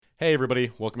Hey everybody,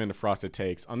 welcome into Frosted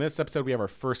Takes. On this episode, we have our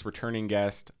first returning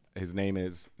guest. His name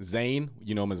is Zane.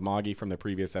 You know him as Moggy from the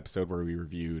previous episode where we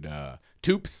reviewed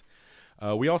Toops.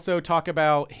 We also talk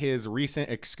about his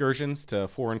recent excursions to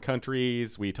foreign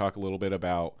countries. We talk a little bit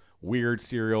about weird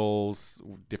cereals,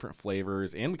 different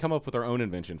flavors, and we come up with our own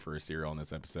invention for a cereal in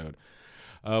this episode.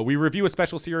 We review a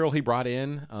special cereal he brought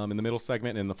in the middle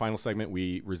segment. And in the final segment,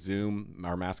 we resume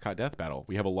our mascot death battle.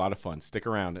 We have a lot of fun. Stick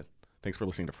around. Thanks for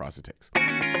listening to Frosted Takes.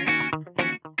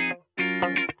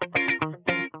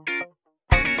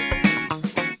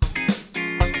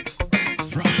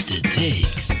 Frosted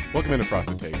Takes. Welcome into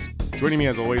Frosted Takes. Joining me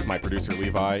as always, my producer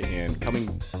Levi, and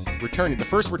the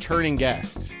first returning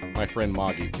guest, my friend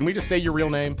Moggy. Can we just say your real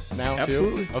name now too?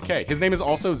 Absolutely. Okay. His name is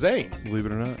also Zane. Believe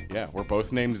it or not. Yeah, we're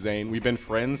both named Zane. We've been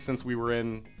friends since we were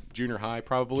in junior high,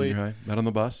 probably. Junior high. Met on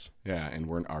the bus. Yeah,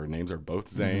 and our names are both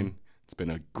Zane. Mm-hmm. It's been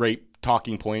a great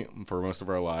talking point for most of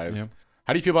our lives. Yeah.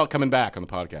 How do you feel about coming back on the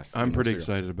podcast? I'm pretty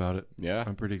excited about it. Yeah?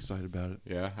 I'm pretty excited about it.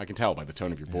 Yeah, I can tell by the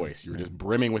tone of your voice. You were just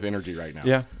brimming with energy right now.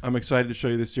 Yeah, I'm excited to show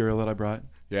you the cereal that I brought.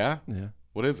 Yeah? Yeah.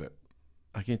 What is it?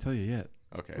 I can't tell you yet.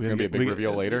 Okay, it's going to be a big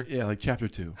reveal later? Yeah, like chapter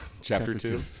 2. Chapter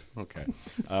 2? Okay.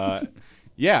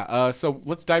 So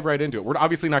let's dive right into it. We're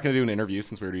obviously not going to do an interview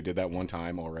since we already did that one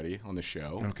time already on the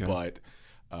show. Okay. But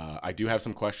I do have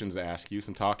some questions to ask you,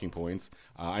 some talking points.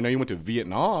 I know you went to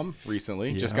Vietnam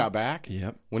recently, just got back.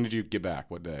 Yep. When did you get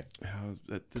back? What day?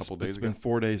 A couple days ago? It's been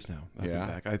 4 days now. I've been Yeah.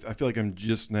 back. I feel like I'm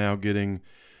just now getting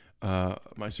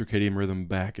my circadian rhythm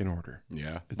back in order.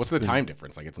 Yeah. It's What's the been time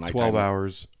difference? Like it's nighttime? 12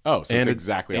 hours. Oh, so and it's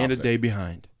exactly and opposite. a day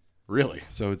behind. Really?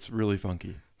 So it's really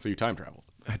funky. So you time traveled.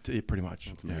 Pretty much.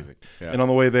 That's amazing. Yeah. Yeah. And on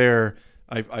the way there,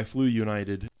 I flew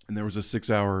United, and there was a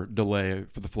 6-hour delay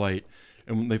for the flight.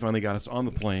 And when they finally got us on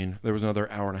the plane, there was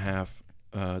another hour and a half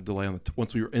delay on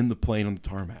once we were in the plane on the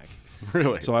tarmac.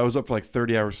 Really? So I was up for like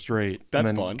 30 hours straight. That's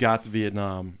and then fun. Got to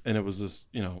Vietnam, and it was just,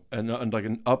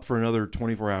 up for another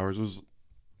 24 hours.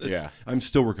 I'm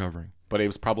still recovering. But it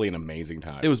was probably an amazing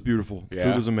time. It was beautiful. Yeah.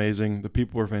 Food was amazing. The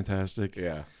people were fantastic.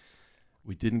 Yeah.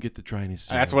 We didn't get to try any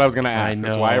cereal. That's what I was going to ask.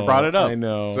 That's why I brought it up. I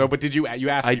know. So, but did you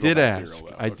ask? I people did about ask. cereal,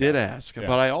 though? I Okay. did ask. Yeah.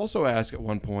 But I also asked at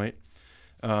one point,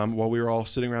 while we were all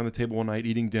sitting around the table one night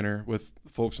eating dinner with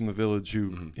folks in the village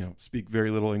who, speak very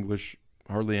little English,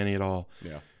 hardly any at all.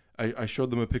 Yeah. I showed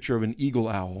them a picture of an eagle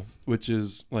owl, which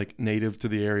is like native to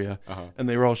the area, and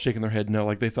they were all shaking their head no,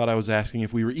 like they thought I was asking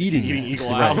if we were eating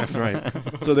eagle Right, owls. right.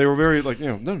 So they were very like,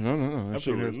 no.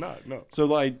 Absolutely not. No. So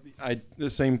the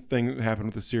same thing happened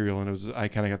with the cereal, and I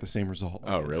kind of got the same result.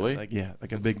 Oh, really? Like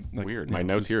a big Weird. My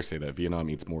notes here say that Vietnam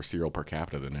eats more cereal per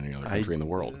capita than any other country in the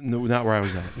world. No, not where I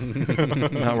was at.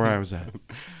 Not where I was at.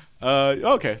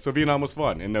 Okay, so Vietnam was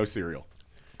fun and no cereal.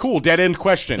 Cool. Dead end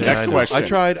question. Yeah, Next I know. question.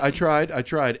 I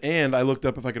tried, and I looked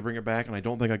up if I could bring it back, and I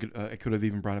don't think I could have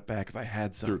even brought it back if I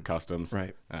had some. Through customs.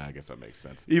 Right. I guess that makes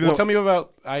sense. Even though- tell me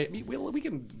about. We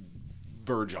can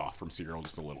verge off from cereal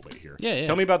just a little bit here. Yeah.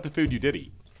 Tell me about the food you did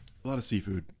eat. A lot of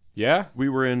seafood. Yeah. We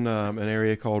were in an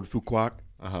area called Phu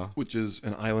Quoc, which is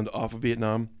an island off of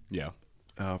Vietnam, Yeah.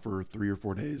 for 3 or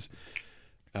 4 days,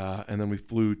 and then we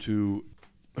flew to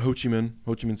Ho Chi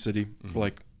Minh City for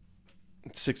like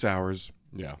 6 hours.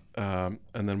 Yeah.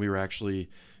 And then we were actually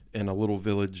in a little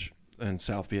village in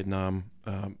South Vietnam,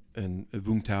 in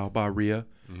Vung Tau, Ba Ria.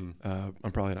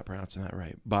 I'm probably not pronouncing that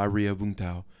right. Ba Ria, Vung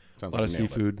Tau. Sounds A lot like of you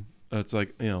nailed seafood. It's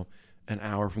like, an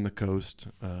hour from the coast.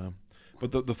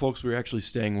 But the folks we were actually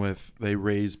staying with, they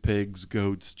raise pigs,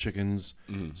 goats, chickens.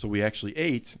 So we actually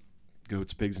ate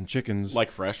goats, pigs, and chickens.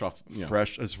 Like fresh off.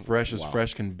 Fresh as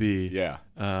fresh can be. Yeah.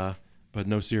 But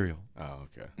no cereal. Oh,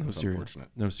 okay. No That's cereal. unfortunate.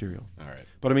 No cereal. All right.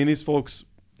 But I mean, these folks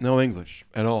know English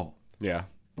at all. Yeah.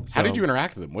 How did So- you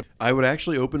interact with them? What? I would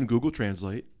actually open Google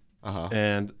Translate Uh-huh.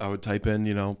 and I would type in,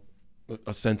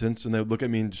 a sentence, and they would look at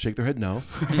me and shake their head no.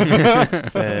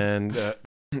 And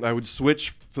I would switch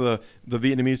for the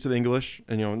Vietnamese to the English,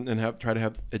 and try to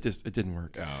have it. It didn't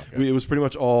work. Oh, okay. It was pretty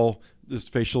much all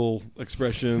just facial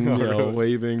expression, really?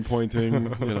 waving, pointing.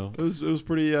 It was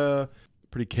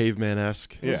pretty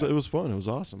caveman-esque. Yeah. It was fun. It was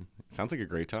awesome. Sounds like a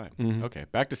great time. Mhm. Okay,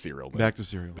 back to cereal. Then. Back to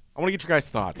cereal. I want to get your guys'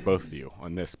 thoughts, both of you,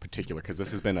 on this particular, because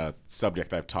this has been a subject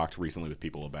that I've talked recently with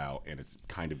people about, and it's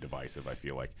kind of divisive, I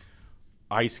feel like.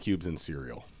 Ice cubes in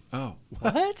cereal. Oh,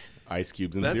 What? Ice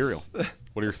cubes in That's- cereal.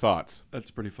 What are your thoughts?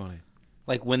 that's pretty funny.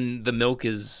 Like when the milk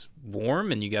is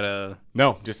warm and you gotta.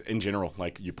 No, just in general.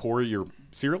 Like, you pour your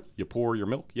cereal, you pour your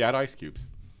milk, you add ice cubes.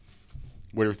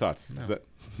 What are your thoughts? Is that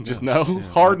just no? Yeah,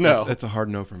 Hard no. That's a hard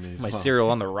no for me. My Wow. cereal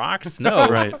on the rocks? No.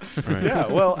 Right.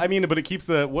 Yeah, well, I mean, but it keeps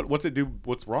what's it do?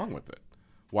 What's wrong with it?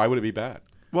 Why would it be bad?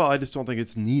 Well, I just don't think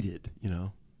it's needed,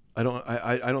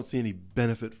 I don't see any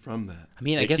benefit from that. I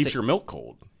mean, I It guess keeps your milk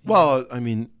cold. Well, I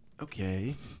mean,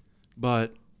 okay,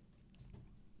 but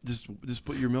just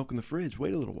put your milk in the fridge.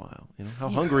 Wait a little while. You know, how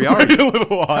hungry are Wait you? a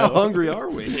little How while. hungry are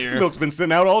we? This milk's been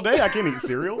sitting out all day. I can't eat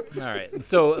cereal. All right.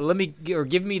 So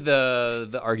give me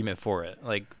the argument for it.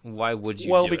 Like, why would you?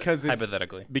 Well, do it, because it's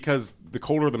hypothetically, because the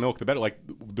colder the milk, the better. Like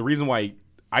the reason why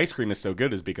ice cream is so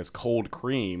good is because cold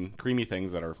creamy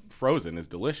things that are frozen is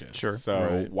delicious. Sure. So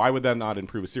Right. why would that not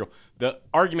improve a cereal? The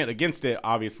argument against it,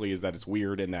 obviously, is that it's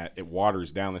weird and that it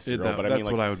waters down the cereal. But I that's mean,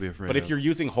 like, what I would be afraid but of. if you're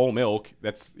using whole milk,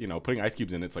 that's putting ice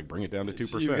cubes in. It's like bring it down to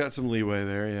 2%. You've got some leeway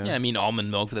there, yeah. yeah. I mean,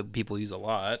 almond milk that people use a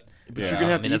lot. But Yeah. you're gonna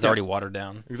have I to mean, eat it's that. already watered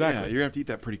down. Exactly. Yeah, you're gonna have to eat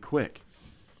that pretty quick.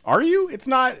 Are you? It's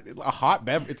not a hot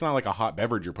It's not like a hot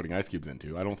beverage you're putting ice cubes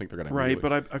into. I don't think they're gonna. Right, really-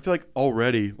 but I feel like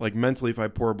already, like mentally, if I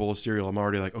pour a bowl of cereal, I'm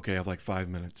already like, okay, I have like 5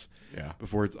 minutes yeah,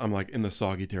 before I'm like in the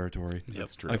soggy territory.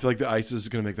 that's true. I feel like the ice is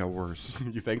gonna make that worse.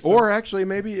 You think so? Or actually,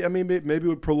 maybe it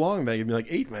would prolong that. It'd be like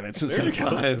 8 minutes instead of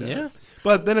 5. Yeah.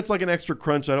 But then it's like an extra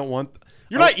crunch. I don't want.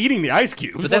 you're not eating the ice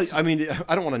cubes. But that's- I mean,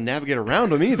 I don't want to navigate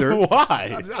around them either.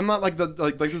 why. I'm not like the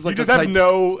like this is like You just the have type-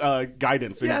 no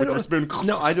guidance Yeah, I with don't- your spoon.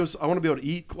 No, I want to be able to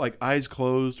eat like eyes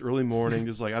closed, early morning.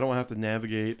 Just like I don't want to have to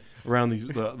navigate around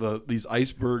these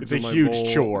icebergs. It's a in my huge bowl.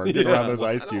 chore getting around those well,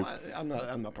 ice I don't- cubes.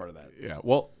 I'm not part of that. Yeah.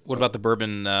 Well. What about the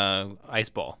bourbon ice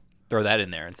ball? Throw that in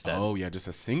there instead. Oh yeah, just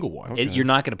a single one. You're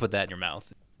not going to put that in your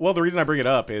mouth. Well, the reason I bring it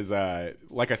up is,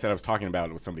 like I said, I was talking about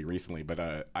it with somebody recently,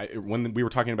 but when we were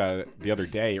talking about it the other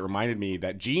day, it reminded me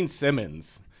that Gene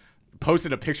Simmons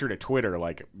posted a picture to Twitter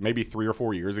like maybe 3 or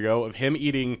 4 years ago of him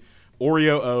eating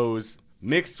Oreo O's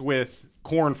mixed with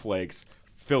cornflakes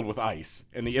filled with ice,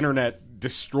 and the internet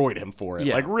destroyed him for it.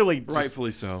 Yeah, Like really, just-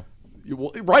 rightfully so.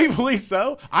 Well, rightfully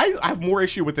so. I have more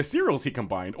issue with the cereals he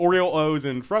combined. Oreo O's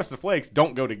and Frosted Flakes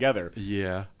don't go together.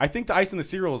 Yeah. I think the ice in the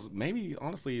cereals, maybe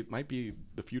honestly, it might be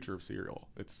the future of cereal.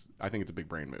 I think it's a big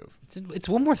brain move. It's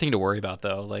one more thing to worry about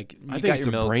though. Like you I got think it's your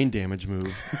a milk. brain damage move.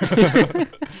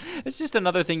 It's just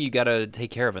another thing you got to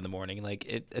take care of in the morning.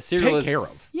 Like a cereal Take is, care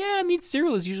of. Yeah, I mean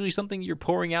cereal is usually something you're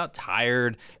pouring out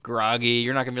tired, groggy.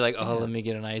 You're not gonna be like, oh, let me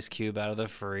get an ice cube out of the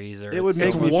freezer. It would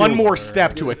It's make me one feel- more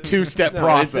step to a two-step No,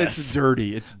 process. It's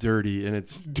dirty. It's dirty, and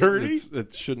it's dirty?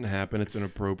 it shouldn't happen. It's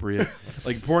inappropriate.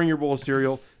 Like pouring your bowl of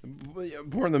cereal,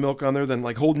 pouring the milk on there, then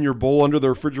like holding your bowl under the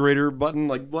refrigerator button,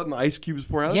 like letting the ice cubes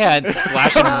pour out. Yeah, and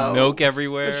splashing milk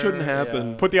everywhere. That shouldn't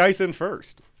happen. Put the ice in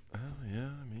first. Oh, yeah,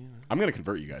 I mean, I'm gonna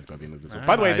convert you guys by the end of this one.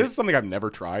 By the way, this is something I've never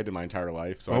tried in my entire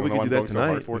life, so I well, don't we know could why do I'm that going so hard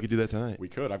tonight. for We it. could do that tonight. We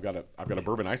could. I've got a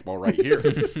bourbon ice ball right here.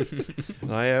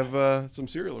 And I have some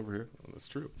cereal over here. That's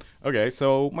true. Okay,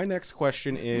 so my next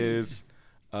question is,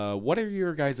 what do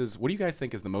you guys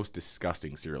think is the most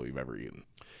disgusting cereal you've ever eaten?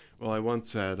 Well, I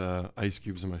once had ice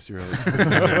cubes in my cereal.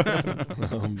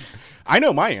 I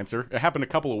know my answer. It happened a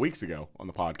couple of weeks ago on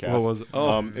the podcast. What was it?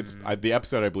 Oh. It's the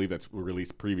episode I believe that's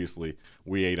released previously.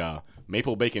 We ate a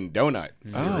maple bacon donut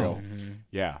cereal.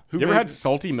 Yeah. You ever made- had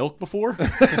salty milk before?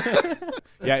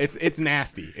 Yeah, it's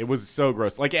nasty. It was so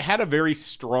gross. Like it had a very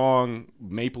strong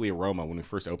mapley aroma when we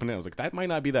first opened it. I was like, that might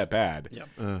not be that bad.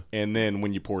 Yep. And then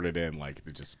when you poured it in, like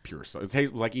it's just pure. It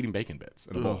was like eating bacon bits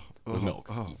in a bowl with milk.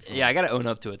 Oh. Yeah, I got to own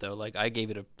up to it though. Like I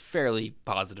gave it a fairly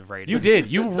positive rating. You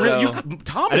did. You really. So,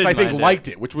 Thomas, I I didn't think, mind it. liked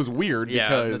it, which was weird Yeah,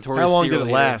 because notorious How long did cereal it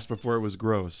hater. last before it was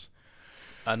gross?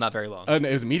 Not very long.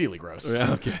 it was immediately gross.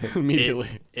 Yeah, okay. Immediately.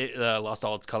 It lost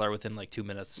all its color within like 2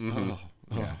 minutes.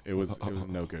 Yeah, it was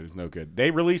no good. It was no good.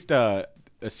 They released a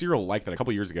cereal like that a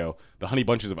couple years ago. The Honey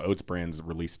Bunches of Oats brands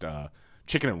released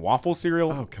chicken and waffle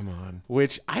cereal. Oh, come on.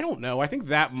 Which I don't know. I think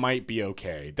that might be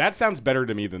okay. That sounds better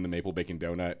to me than the maple bacon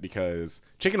donut because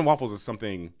chicken and waffles is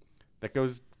something that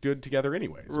goes good together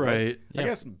anyways. Right. I Yeah.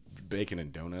 guess bacon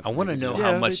and donuts. I want to know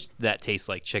Yeah, how much that tastes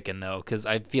like chicken though, because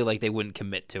I feel like they wouldn't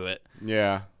commit to it.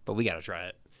 Yeah. But we got to try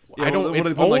it. Yeah, I don't. What, It's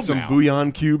they put, like old some now.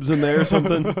 bouillon cubes in there or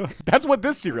something. That's what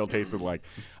this cereal tasted like.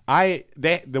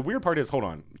 The weird part is, hold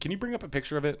on. Can you bring up a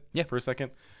picture of it? Yeah. For a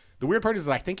second. The weird part is,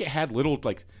 I think it had little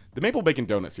like the maple bacon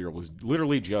donut cereal was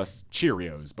literally just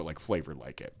Cheerios, but like flavored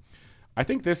like it. I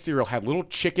think this cereal had little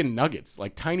chicken nuggets,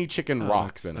 like tiny chicken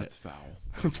rocks in That's it. foul.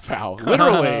 It's foul,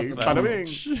 literally. Foul. Bada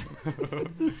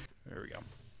bing. There we go.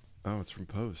 Oh, it's from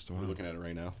Post. Wow. We're looking at it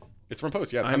right now. It's from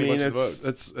Post. Yeah, it's I Honey mean, Bunches of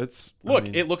Oats. it's. Look, I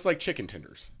mean, it looks like chicken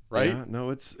tenders, right? Yeah, no,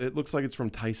 it looks like it's from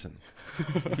Tyson.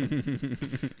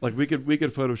 Like we could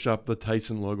Photoshop the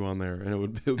Tyson logo on there, and it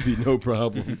would be no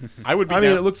problem. I would be. I mean,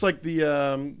 down- it looks like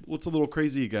the what's the little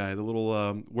crazy guy, the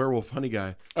little werewolf honey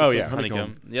guy. Oh, Looks yeah, like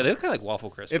Honeycomb. Yeah, they look kind of like waffle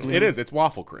crisp. it is. It's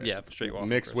waffle crisp. Yeah, straight waffle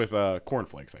mixed crisp. with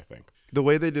cornflakes. I think. The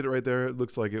way they did it right there, it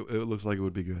looks like it looks like it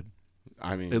would be good.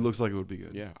 I mean, It looks like it would be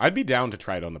good. yeah, I'd be down to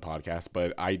try it on the podcast,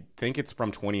 but I think it's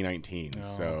from 2019,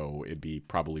 so it'd be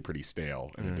probably pretty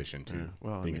stale in addition to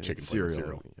being a chicken flavored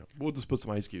cereal. Yeah. We'll just put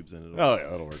some ice cubes in it. Oh, yeah,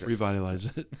 that'll work. Revitalize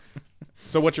it.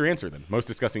 So what's your answer then? Most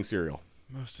disgusting cereal?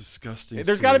 Most disgusting.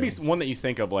 There's got to be one that you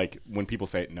think of, like, when people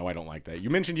say, no, I don't like that. You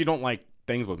mentioned you don't like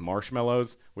things with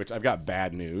marshmallows, which I've got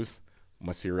bad news.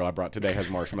 My cereal I brought today has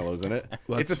marshmallows in it.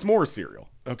 It's a s'mores cereal.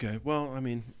 Okay. Well, I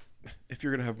mean, if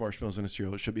you're gonna have marshmallows in a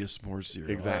cereal, it should be a s'mores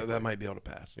cereal. Exactly. That might be able to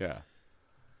pass. Yeah.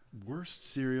 Worst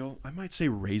cereal, I might say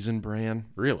Raisin Bran.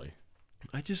 Really?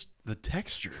 The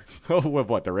texture. Oh, of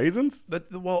what, the raisins?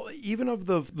 Well, even of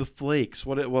the flakes.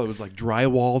 What it was like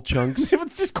drywall chunks.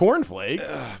 It's just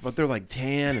cornflakes. But they're like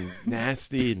tan and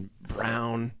nasty and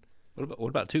brown. What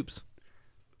about tubes?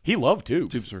 He loved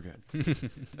tubes. Tubes were good.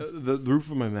 The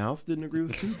roof of my mouth didn't agree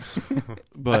with tubes.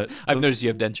 But I've noticed you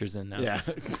have dentures in now. yeah,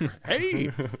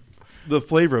 Hey. the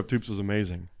flavor of tubes was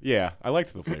amazing. Yeah, I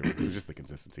liked the flavor. It was just the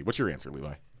consistency. What's your answer,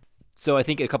 Levi? So I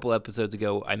think a couple episodes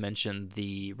ago I mentioned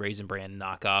the Raisin Bran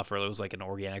knockoff, or it was like an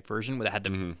organic version that had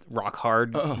the rock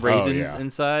hard raisins yeah.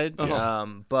 inside.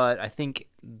 But I think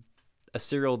a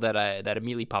cereal that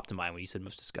immediately popped to mind when you said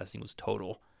most disgusting was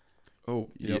Total.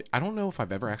 Oh, Yeah, yep. I don't know if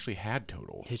I've ever actually had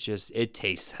Total. It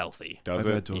tastes healthy. Does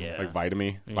I've it? had Total. Yeah. Like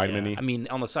vitamin E? I mean,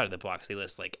 on the side of the box, they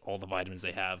list like all the vitamins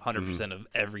they have, 100% of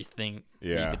everything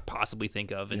you Yeah. could possibly think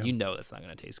of, and you know that's not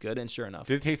going to taste good. And sure enough,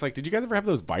 Did it taste like, did you guys ever have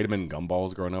those vitamin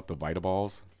gumballs growing up, the Vita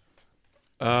Balls?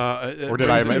 Or Did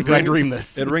I dream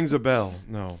this? It rings a bell.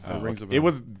 No, it rings a bell. It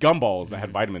was gumballs that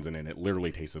had vitamins in it. It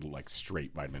literally tasted like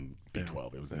straight vitamin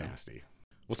B12. It was nasty.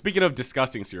 Well, speaking of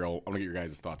disgusting cereal, I want to get your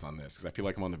guys' thoughts on this because I feel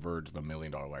like I'm on the verge of $1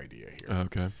 million idea here.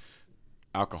 Okay.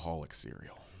 Alcoholic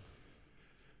cereal.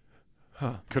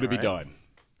 Huh. Could it be done?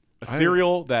 A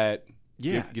cereal that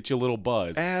Yeah. get you a little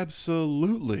buzz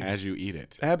Absolutely. as you eat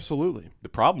it. Absolutely. The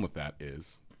problem with that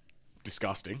is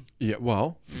disgusting. Yeah.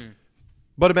 Well.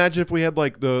 But imagine if we had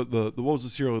like the what was the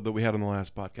cereal that we had on the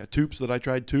last podcast? Toops that I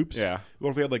tried. Toops. Yeah. What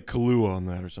if we had like Kahlua on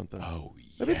that or something? Oh,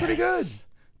 That'd be pretty good.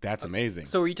 That's amazing.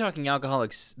 So are you talking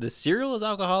alcoholics? The cereal is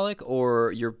alcoholic,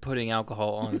 or you're putting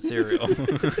alcohol on the cereal?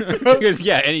 Because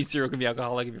any cereal can be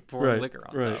alcoholic if you're pouring liquor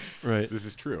on top. Right. This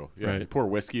is true. Yeah. Right. You pour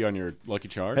whiskey on your Lucky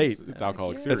Charms. Hey, it's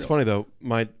alcoholic cereal. It's funny though.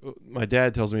 My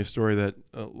dad tells me a story that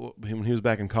when he was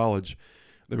back in college,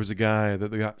 there was a guy that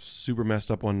they got super messed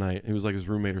up one night. He was like his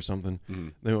roommate or something.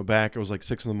 They went back. It was like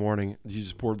 6 a.m. He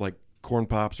just poured like corn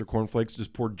pops or corn flakes.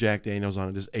 Just poured Jack Daniels on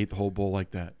it. Just ate the whole bowl like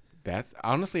that. That's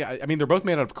honestly, I mean, they're both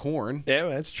made out of corn. Yeah,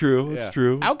 that's true. That's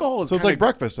true. Alcohol is so it's kinda- like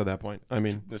breakfast at that point. I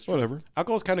mean, That's true. whatever.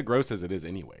 Alcohol is kind of gross as it is,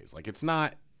 anyways. Like, it's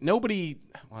not nobody.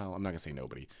 Well, I'm not gonna say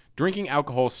nobody. Drinking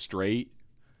alcohol straight,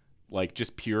 like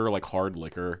just pure, like hard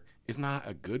liquor, is not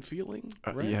a good feeling.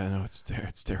 Right? Yeah, no, it's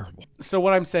terrible. So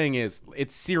what I'm saying is,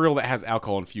 it's cereal that has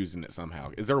alcohol infused in it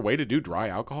somehow. Is there a way to do dry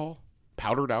alcohol,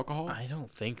 powdered alcohol? I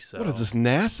don't think so. What is this,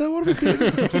 NASA? What are we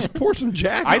doing? Just pour some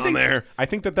Jack on there. I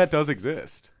think that does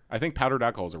exist. I think powdered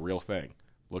alcohol is a real thing.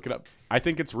 Look it up. I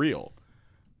think it's real.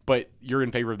 But you're in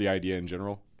favor of the idea in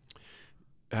general?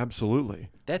 Absolutely.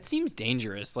 That seems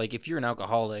dangerous. Like if you're an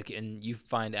alcoholic and you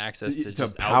find access to To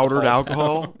just powdered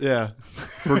alcohol? Yeah.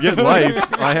 Forget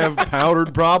life. I have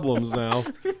powdered problems now.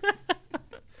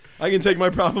 I can take my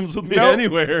problems with me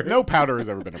anywhere. No powder has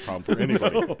ever been a problem for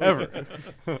anybody, ever.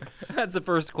 That's the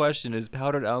first question: is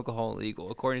powdered alcohol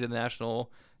legal? According to the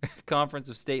National Conference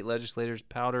of State Legislators,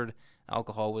 powdered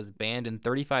alcohol was banned in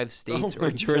 35 states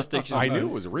or jurisdictions. I knew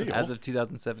it was real. As of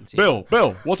 2017.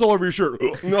 Bill, what's all over your shirt?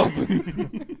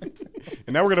 Nothing.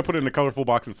 And now we're going to put it in a colorful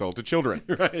box and sell it to children.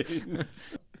 Right.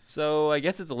 So I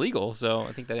guess it's illegal. So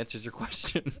I think that answers your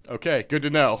question. Okay, good to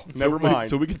know. Never Wait, mind.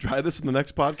 So we can try this in the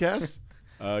next podcast?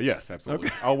 Yes, absolutely.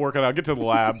 I'll work on it. I'll get to the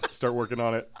lab, start working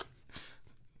on it.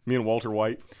 Me and Walter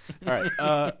White. All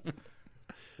right.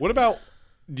 What about,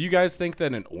 do you guys think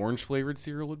that an orange flavored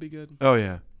cereal would be good? Oh,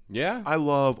 yeah. Yeah? I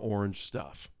love orange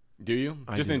stuff. Do you?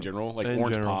 Just do. in general? Like In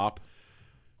orange general. pop?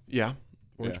 Yeah.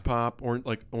 Orange pop,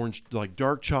 orange, like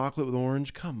dark chocolate with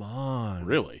orange. Come on.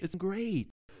 Really? It's great.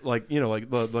 Like,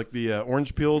 like the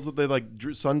orange peels that they like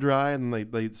sun dry and then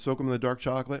they soak them in the dark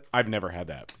chocolate. I've never had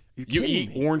that. You're You kidding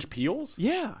eat me. orange peels?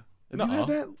 Yeah. Have you Nuh-uh. had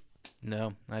that?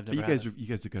 No, I've never. You had guys, it. you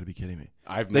guys have got to be kidding me.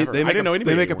 I've They never. I make didn't know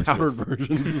anybody They make ate a orange powdered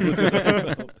peels.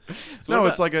 version. So No,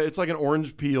 what it's like an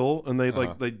orange peel, and they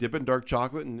Uh-huh. they dip it in dark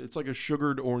chocolate, and it's like a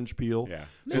sugared orange peel. Yeah.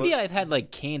 Maybe I've had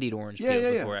like candied orange Yeah, peels yeah,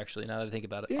 yeah. before. Actually, now that I think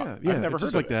about it. yeah, I've never it's heard just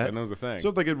of like this. I that. know the thing. So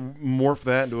if they could morph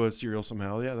that into a cereal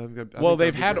somehow, yeah. I think Well,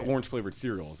 they've that'd be had great. orange flavored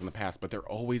cereals in the past, but they're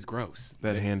always gross.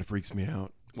 That hand freaks me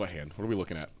out. What hand? What are we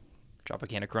looking at?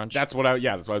 Tropicana Crunch. That's what I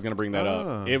was going to bring that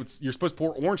Ah. up. You're supposed to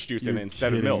pour orange juice in You're it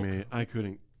instead of kidding milk. me. I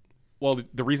couldn't. Well,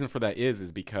 the reason for that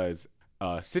is because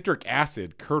citric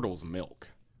acid curdles milk.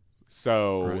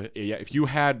 So Right. yeah, if you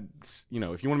had, if you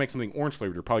want to make something orange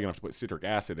flavored, you're probably gonna have to put citric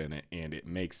acid in it, and it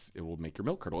will make your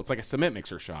milk curdle. It's like a cement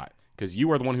mixer shot, because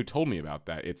you are the one who told me about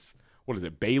that. It's, what is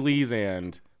it, Bailey's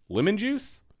and lemon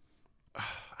juice?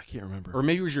 I can't remember. Or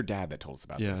maybe it was your dad that told us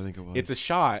about this. Yeah, I think it was. It's a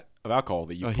shot of alcohol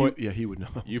that you put. he would know.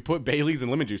 You put Bailey's and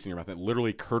lemon juice in your mouth, and it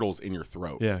literally curdles in your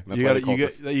throat. Yeah, And that's you why got they call it the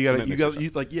cement mixer shot. you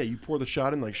like, you pour the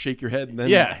shot in, like shake your head, and then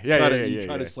Yeah, try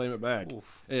yeah. to slam it back. Oof.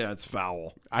 Yeah, it's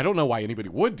foul. I don't know why anybody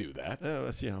would do that. Yeah,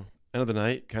 that's end of the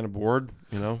night, kind of bored,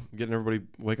 getting everybody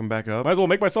wake them back up. Might as well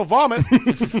make myself vomit.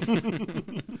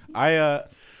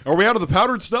 Are we out of the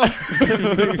powdered stuff?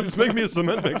 Just make me a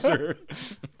cement mixer.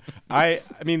 I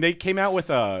mean, they came out with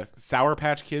a Sour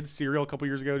Patch Kids cereal a couple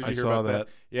years ago. Did you I hear saw about that?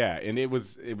 that. Yeah, and it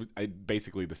was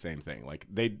basically the same thing. Like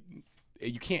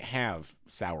you can't have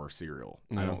sour cereal,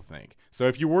 I No. don't think. So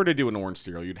if you were to do an orange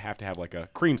cereal, you'd have to have like a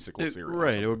creamsicle cereal. or Right,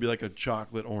 something. it would be like a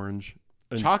chocolate orange.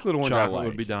 And Chocolate orange I chocolate would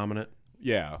like. be dominant.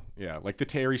 Yeah, like the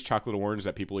Terry's chocolate orange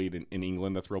that people eat in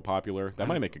England. That's real popular. That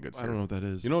might make a good I cereal. don't know what that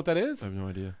is. You know what that is? I have no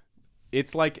idea.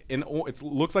 It's like it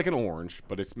looks like an orange,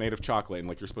 but it's made of chocolate, and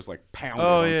like you're supposed to like pound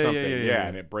Oh, it on yeah, something. yeah.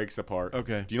 and it breaks apart.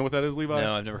 Okay. Do you know what that is, Levi?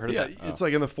 No, I've never heard of Yeah, that. it's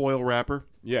like in the foil wrapper.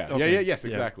 Yeah. Okay. Yes, Yeah,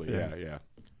 exactly. yeah. Yeah.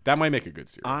 That might make a good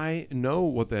cereal. I know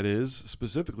what that is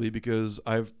specifically because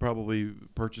I've probably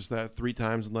purchased that 3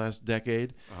 times in the last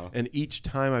decade, and each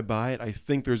time I buy it, I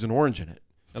think there's an orange in it,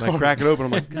 and I crack it open.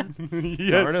 I'm like, God Yes.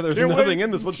 darn it, there's can't nothing wait.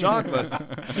 in this but chocolate.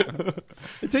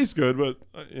 It tastes good, but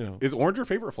Is orange your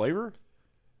favorite flavor?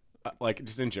 Like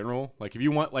just in general? Like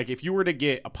if you were to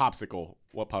get a popsicle,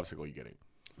 what popsicle are you getting?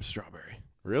 strawberry.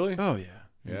 Really? Oh yeah,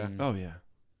 Yeah. oh yeah,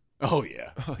 Oh yeah.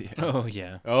 oh yeah, Oh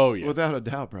yeah, Oh yeah. without a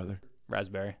doubt, brother.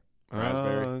 raspberry.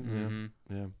 Raspberry? Mm-hmm.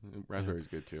 Yeah. Raspberry's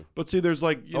good too. But see, there's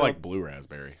like I like blue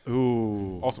raspberry.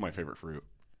 ooh, Also my favorite fruit.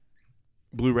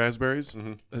 blue raspberries.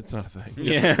 Mhm. That's not a thing.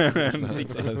 Yeah,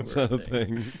 That's not a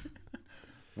thing.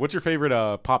 What's your favorite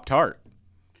Pop Tart?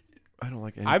 I don't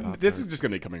like any. This Pop-Tarts. is just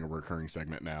gonna be becoming a recurring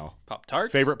segment now. Pop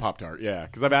tarts. Favorite Pop Tart, yeah,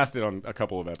 because I've asked it on a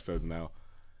couple of episodes now.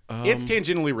 It's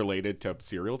tangentially related to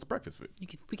cereal. It's breakfast food.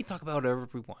 We can talk about whatever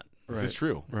we want. This is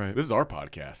true. Right. This is our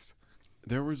podcast.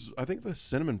 There was, I think the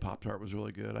cinnamon Pop Tart was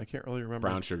really good. I can't really remember.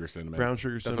 Brown sugar cinnamon. Brown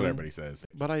sugar That's cinnamon. what everybody says.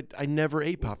 But I never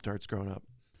ate Pop Tarts growing up.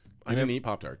 I didn't eat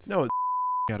Pop Tarts. No,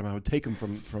 at him. I would take them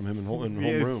from him in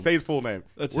homeroom. Say his full name.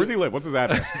 That's Where's it. he live? What's his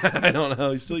address? I don't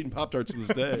know. He's still eating Pop Tarts to this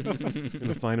day.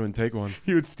 Gonna find him and take one.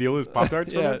 He would steal his Pop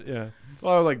Tarts from Yeah, him? yeah.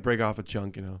 Well, I would like break off a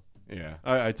chunk, Yeah.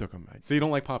 I took them. So you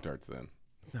don't like Pop Tarts then?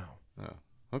 No, Oh.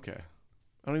 Okay.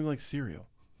 I don't even like cereal.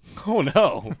 Oh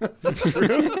no.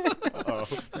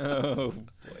 Oh,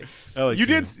 I like You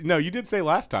cereal. did no, you did say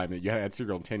last time that you hadn't had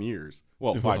cereal in 10 years.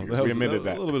 Well, 5 Well, years. that We was amended a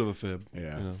that. little bit of a fib.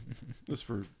 Yeah. Just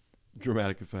for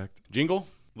dramatic effect. Jingle?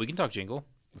 we can talk jingle.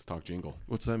 Let's talk jingle.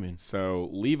 What's that mean? So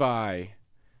Levi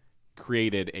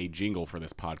created a jingle for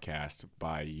this podcast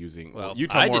by using. Well, you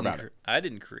tell more about it. I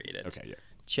didn't create it. Okay, yeah.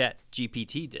 Chat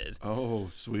GPT did. Oh,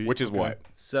 sweet. Which is Okay. what?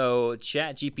 So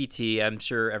Chat GPT, I'm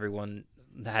sure everyone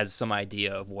has some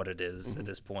idea of what it is at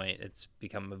this point. It's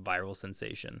become a viral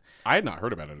sensation. I had not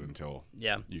heard about it until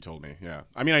Yeah. you told me. Yeah.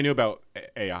 I mean, I knew about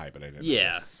AI, but I didn't. know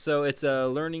Yeah. this. So it's a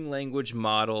learning language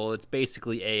model. It's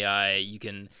basically AI. You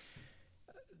can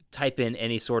type in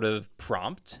any sort of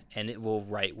prompt and it will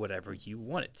write whatever you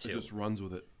want it It to. just runs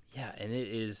with it. Yeah, and it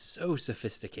is so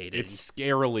sophisticated. It's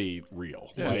scarily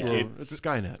real. Yeah, Like, it's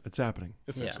Skynet. It's happening.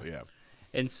 essentially, yeah.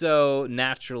 And so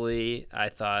naturally, I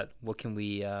thought, what can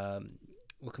we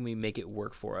make it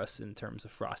work for us in terms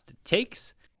of Frosted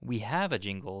Takes? We have a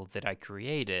jingle that I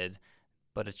created,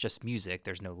 but it's just music.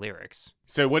 There's no lyrics.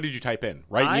 So what did you type in?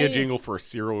 Write me a I- jingle for a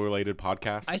cereal-related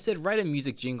podcast. I said, write a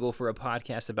music jingle for a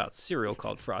podcast about cereal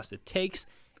called Frosted Takes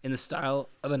in the style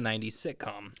of a 90s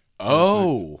sitcom.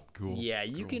 Oh. Cool. Yeah,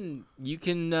 you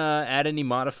can add any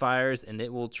modifiers, and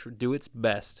it will do its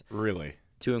best Really?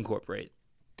 to incorporate.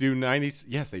 Do 90s?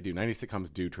 Yes, they do. 90s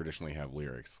sitcoms do traditionally have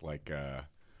lyrics. Like,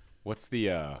 what's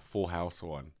the Full House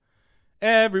one?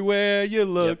 Everywhere you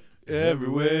look,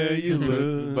 everywhere you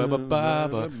look, ba ba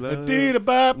ba ba, dee da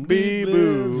ba bee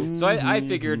boo. So I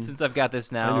figured, since I've got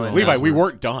this now, and, Levi, we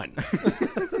weren't done.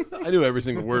 I knew every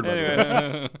single word. By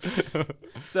the way.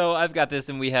 so I've got this,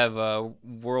 and we have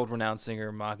world-renowned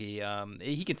singer Maki.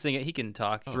 He can sing it. He can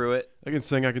talk through it. I can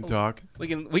sing. I can talk. We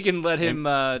can let him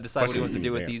decide what he wants to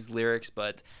do with dance. these lyrics.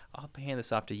 But I'll hand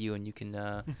this off to you, and you can.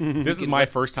 This is my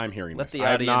first time hearing let this. the I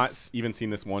have not audience- even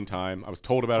seen this one time. I was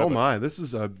told about it. Oh but- my! This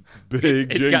is a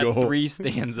big It's jingle. got 3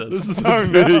 stanzas. This is a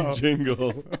big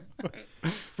jingle.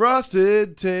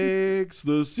 Frosted Takes,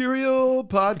 the cereal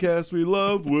podcast we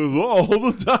love with all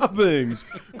the toppings.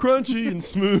 Crunchy and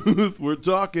smooth. We're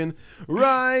talking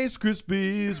Rice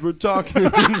Krispies. We're talking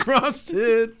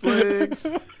Frosted Flakes.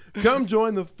 Come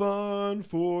join the fun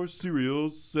for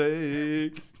cereal's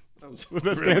sake. Was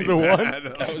that really stanza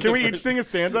bad. one? Can we each sing a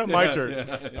stanza? My turn.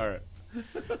 yeah. All right.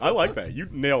 I like that. You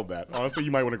nailed that. Honestly, you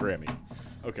might win a Grammy.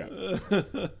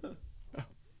 Okay.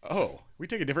 Oh, we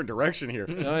take a different direction here.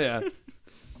 Oh, yeah.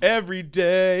 Every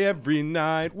day, every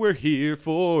night, we're here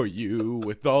for you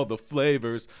with all the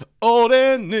flavors, old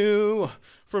and new.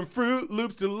 From Fruit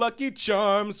Loops to Lucky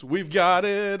Charms, we've got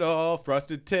it all.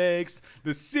 Frosted Takes,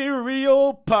 the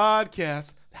cereal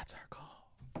podcast. That's our call.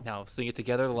 Now sing it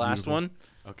together. The last Beautiful. one.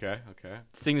 Okay.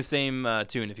 Sing the same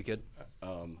tune if you could.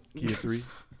 Key of three.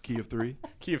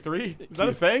 Key of three? Is that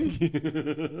a thing?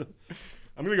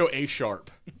 I'm going to go A sharp.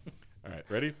 All right,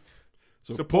 ready?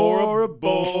 So pour a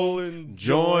bowl and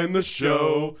join the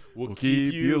show. We'll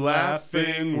keep you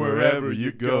laughing wherever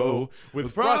you go.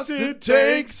 With Frosted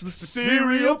Takes, the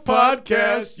cereal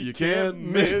podcast you can't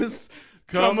miss.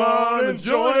 Come on and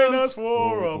join us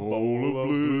for a bowl of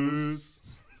blues.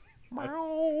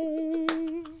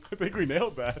 I think we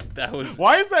nailed that. That was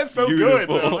Why is that so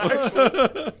beautiful.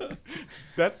 good?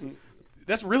 Though, actually?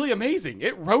 That's really amazing.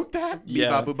 It wrote that? Beep, Yeah.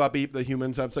 bop, boop, bop, beep. The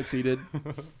humans have succeeded.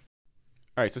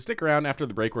 All right, so stick around. After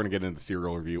the break, we're going to get into the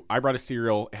cereal review. I brought a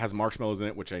cereal. It has marshmallows in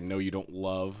it, which I know you don't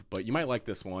love, but you might like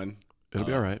this one. It'll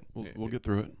be all right. We'll get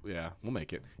through it. Yeah, we'll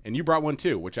make it. And you brought one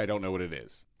too, which I don't know what it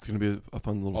is. It's going to be a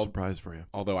fun little surprise for you.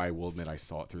 Although I will admit I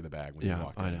saw it through the bag when you Yeah,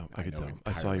 walked in. I know. I could tell.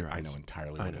 I saw your eyes. I know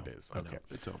entirely what it is. I know. Okay.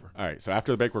 It's over. All right, so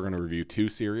after the break, we're going to review 2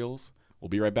 cereals. We'll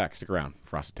be right back. Stick around.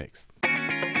 Frosted Takes.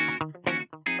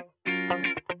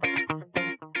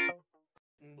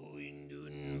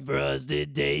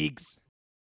 Frosted Takes.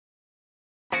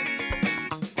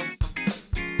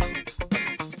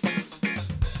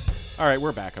 All right,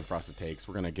 we're back on Frosted Takes.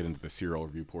 We're going to get into the cereal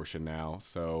review portion now.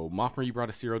 So, Mothra, you brought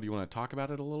a cereal. Do you want to talk about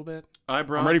it a little bit? I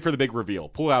brought. I'm ready for the big reveal.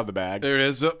 Pull it out of the bag. There it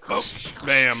is. Oh,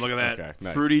 bam! Look at that. Okay,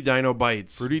 nice. Fruity Dino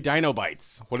Bites. Fruity Dino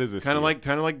Bites. What is this? Kind of to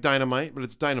you? like Dynamite, but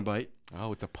it's Dynamite.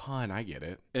 Oh, it's a pun. I get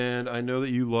it. And I know that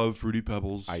you love Fruity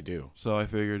Pebbles. I do. So I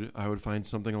figured I would find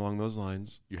something along those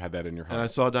lines. You had that in your And I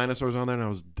heart. saw dinosaurs on there, and I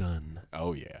was done.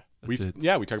 Oh yeah. That's it. We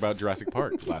talked about Jurassic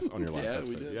Park on your last Yeah,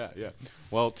 we episode. did. Yeah.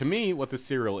 Well, to me, what this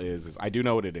cereal is I do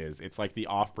know what it is. It's like the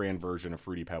off-brand version of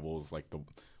Fruity Pebbles. Like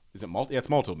is it Malto? Yeah, it's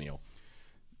Malto Meal.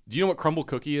 Do you know what Crumble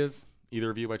Cookie is? Either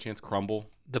of you, by chance, Crumble?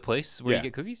 The place where Yeah. you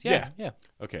get cookies? Yeah. Yeah.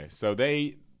 Okay, so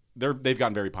they've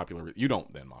gotten very popular. You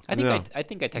don't then, Mothra. I think No. I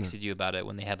think I texted you about it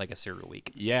when they had like a cereal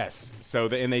week. Yes. So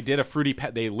they did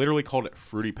a they literally called it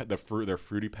their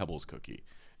Fruity Pebbles cookie,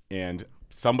 and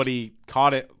somebody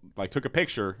caught it, like took a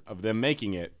picture of them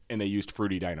making it, and they used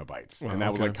Fruity Dino Bites, and that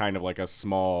was okay. like kind of like a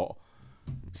small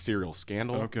cereal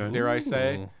scandal. Okay. Dare I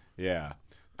say? Ooh. Yeah.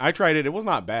 I tried it. It was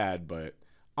not bad, but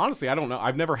honestly, I don't know.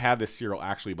 I've never had this cereal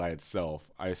actually by itself.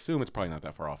 I assume it's probably not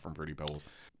that far off from Fruity Pebbles.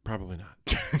 Probably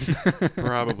not.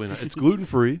 Probably not. It's gluten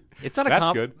free. It's not That's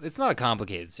good. It's not a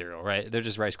complicated cereal, right? They're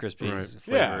just Rice Krispies Right.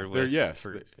 flavored with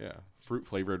fruit. Fruit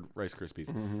flavored Rice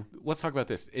Krispies. Mm-hmm. Let's talk about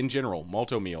this in general.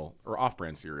 Malto Meal or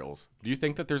off-brand cereals. Do you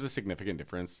think that there's a significant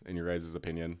difference in your guys'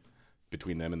 opinion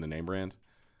between them and the name brand?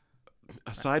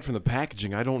 Aside from the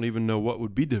packaging, I don't even know what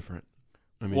would be different.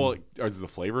 I mean, Well, is the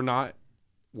flavor not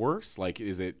worse? Like,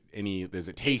 does it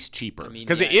taste cheaper? I mean,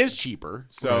 Because it yeah. is cheaper.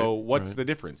 So Right, what's right. the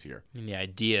difference here? And the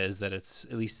idea is that it's,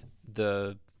 at least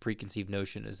the preconceived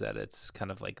notion is that it's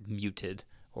kind of like muted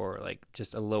or like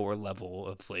just a lower level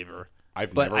of flavor.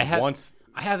 I've But never once.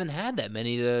 I haven't had that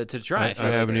many to try. I if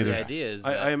that's haven't the either. idea is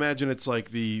I that- imagine it's like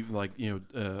the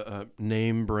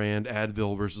name brand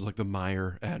Advil versus like the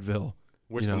Meyer Advil.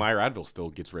 Which you the know. Meyer Advil still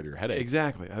gets rid of your headache.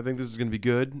 Exactly. I think this is going to be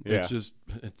good. Yeah. It's just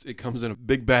it comes in a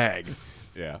big bag.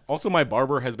 Yeah. Also, my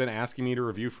barber has been asking me to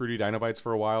review Fruity Dino Bites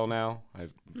for a while now. I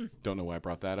don't know why I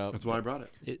brought that up. That's why I brought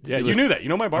it. does Yeah, he you listen- knew that. You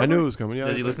know my barber? I knew it was coming. Yeah,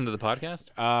 Does he listen to the podcast?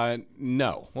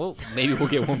 No. Well, maybe we'll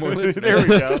get one more listen. There we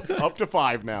go. Up to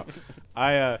 5 now.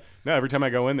 No, every time I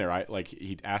go in there,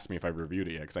 he asked me if I reviewed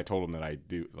it yet, because I told him that I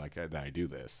do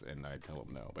this, and I tell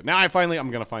him no. But now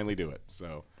I'm gonna finally do it.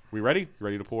 So we ready? You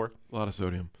ready to pour? A lot of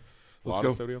sodium. A Let's lot go.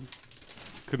 of sodium.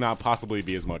 Could not possibly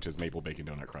be as much as Maple Bacon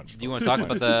Donut Crunch. Do you want to talk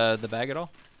about the bag at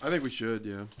all? I think we should.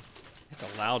 Yeah.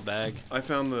 It's a loud bag. I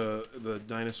found the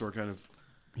dinosaur kind of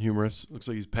humorous. Looks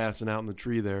like he's passing out in the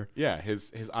tree there. Yeah,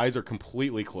 his eyes are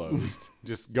completely closed,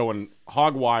 just going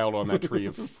hog wild on that tree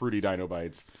of Fruity Dino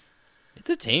Bites. It's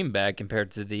a tame bag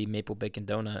compared to the Maple Bacon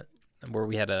Donut, where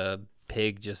we had a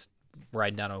pig just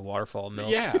riding down a waterfall of milk.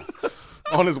 Yeah,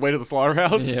 on his way to the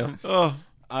slaughterhouse. Yeah. Oh,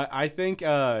 I think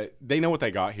they know what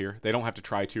they got here. They don't have to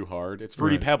try too hard. It's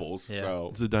Fruity Right. Pebbles, Yeah. so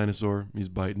It's a dinosaur. He's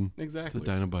biting. exactly. It's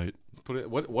a Dinobite. Let's put it.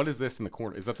 What is this in the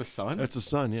corner? Is that the sun? That's the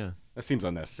sun. Yeah. That seems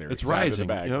unnecessary. It's Tie it to the rising.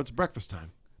 bag. You know, it's breakfast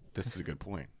time. This is a good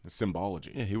point. It's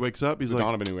symbology. Yeah. He wakes up. It's He's the like,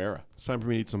 dawn of a new era. it's time for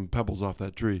me to eat some pebbles off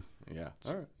that tree. Yeah.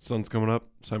 All right. Sun's coming up.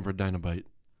 It's time for a Dinobite.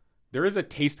 There is a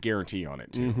taste guarantee on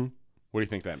it too. Mm-hmm. What do you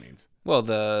think that means? Well,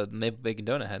 the Maple Bacon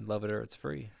Donut had love it or it's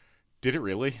free. Did it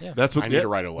really? Yeah. That's what I need to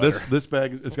write a letter. This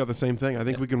bag. It's got the same thing. I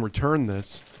think we can return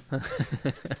this.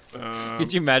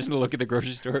 Could you imagine the look at the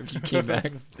grocery store if you came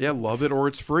back? Yeah, love it or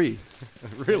it's free.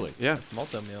 Really? Yeah.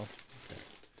 Multi-meal.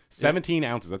 17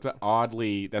 ounces. That's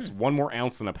that's 1 more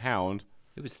ounce than a pound.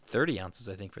 It was 30 ounces,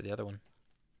 I think, for the other one.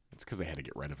 It's because they had to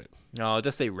get rid of it. No, it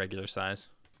does say regular size.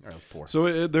 All right, let's pour.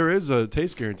 So there is a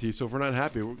taste guarantee. So if we're not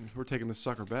happy, we're taking this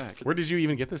sucker back. Where did you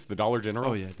even get this? The Dollar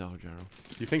General? Oh yeah, Dollar General.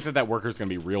 Do you think that worker's going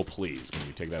to be real pleased when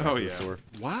you take that out to the store?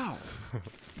 Wow.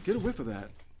 Get a whiff of that.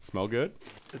 Smell good?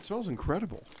 It smells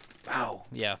incredible. Wow.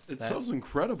 Yeah. It that- smells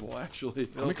incredible, actually.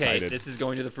 I'm okay, excited. this is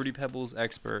going to the Fruity Pebbles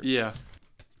expert. Yeah.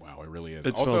 Wow, it really is.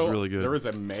 It also, smells really good. There is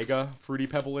a mega Fruity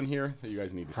Pebble in here that you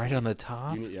guys need to see. Right on the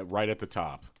top. Yeah, right at the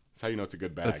top. That's how you know it's a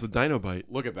good bag. That's the Dinobite.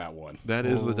 Look at that one. That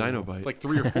is the Oh. Dinobite. It's like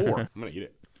 3 or 4. I'm going to eat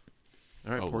it.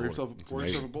 All right, Oh, pour Lord. yourself It's a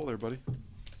amazing. bowl there, buddy. See,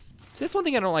 that's one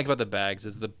thing I don't like about the bags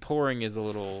is the pouring is a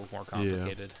little more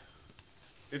complicated.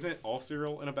 Isn't all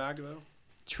cereal in a bag, though?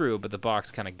 True, but the box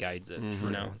kind of guides it. You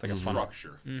know, it's like a funnel.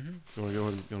 Structure. Mm-hmm. You want to go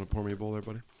ahead and you want to pour me a bowl there,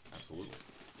 buddy? Absolutely.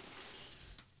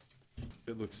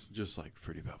 It looks just like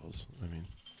Fruity Pebbles. I mean,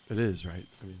 it is, right?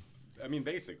 I mean,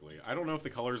 basically. I don't know if the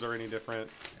colors are any different.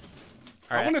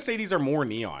 All I right. want to say these are more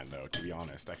neon, though, to be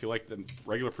honest. I feel like the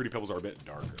regular Fruity Pebbles are a bit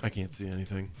darker. I can't see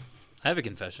anything. I have a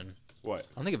confession. What?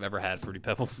 I don't think I've ever had Fruity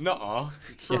Pebbles. Nuh-uh.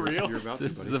 For real? You're about to,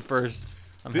 This is buddy. the first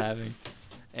I'm Thi- having.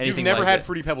 You've Anything never like had it.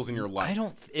 Fruity Pebbles in your life. I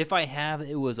don't. If I have,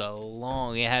 it was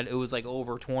it was like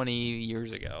over 20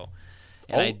 years ago,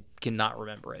 and Oh. I cannot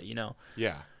remember it. You know.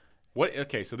 Yeah. What?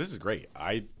 Okay, so this is great.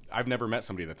 I've never met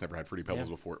somebody that's never had Fruity Pebbles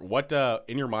Yeah. before. What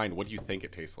in your mind? What do you think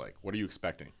it tastes like? What are you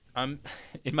expecting? I'm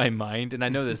in my mind, and I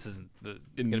know this isn't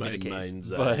In going to my be the case,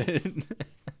 mind's but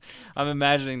I'm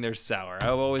imagining they're sour.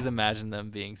 I've always imagined them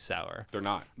being sour. They're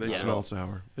not. They Yeah. smell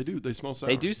sour. They do. They smell sour.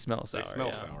 They do smell They sour. smell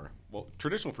yeah. sour. Well,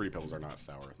 traditional Fruity Pebbles are not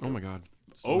sour. Oh my god.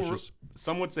 It's Over. delicious.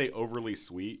 Some would say overly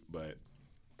sweet, but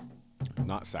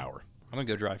not sour. I'm gonna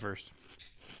go dry first.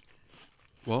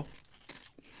 Well,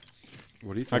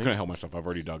 what do you I think? couldn't help myself. I've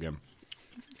already dug in.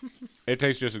 It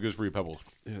tastes just as good as Fruity Pebbles.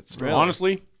 Yeah, it smells, Really?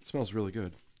 Honestly, it smells really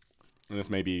good. and this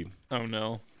may be. Oh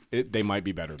no. They might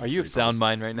be better. Than Are you of Fruity sound Pebbles.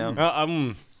 mind right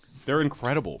now? They're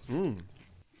incredible.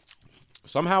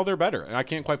 Somehow they're better, and I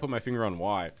can't quite put my finger on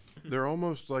why. They're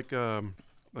almost like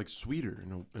sweeter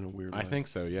in a weird way. I think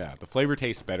so. Yeah, the flavor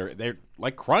tastes better. They're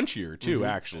like crunchier too.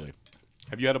 Actually,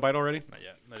 have you had a bite already? Not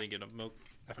yet. I didn't get a milk.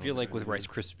 I feel like with Rice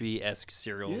Krispie-esque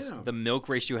cereals, Yeah. the milk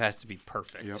ratio has to be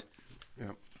perfect. Yep.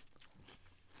 Yep.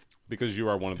 Because you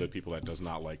are one of the people that does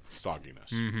not like sogginess.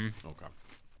 Mm-hmm. Okay.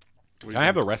 Can I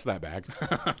have the rest of that bag?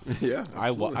 Yeah. I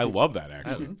love that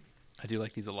actually. I do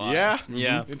like these a lot. Yeah,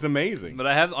 Yeah. it's amazing. But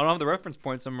I don't have the reference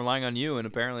points. I'm relying on you, and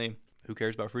apparently, who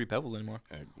cares about Fruity Pebbles anymore?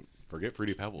 Forget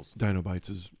Fruity Pebbles.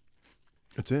 Dinobites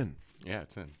it's in. Yeah,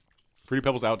 it's in. Fruity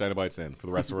Pebbles out, Dinobites in for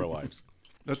the rest of our lives.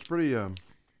 That's pretty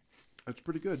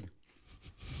good.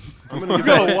 I'm gonna You've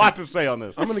give got that, a lot to say on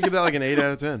this. I'm gonna give that like an 8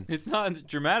 out of 10. It's not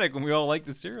dramatic when we all like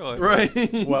the cereal. Right.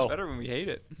 Well, Better when we hate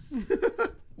it.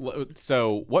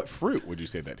 so what fruit would you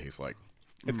say that tastes like?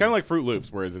 It's kind of like Fruit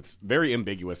Loops, whereas it's very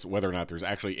ambiguous whether or not there's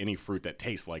actually any fruit that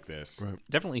tastes like this. Right.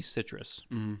 Definitely citrus.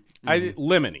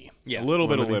 Lemony. Yeah. A little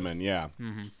bit of Lemony. lemon, yeah.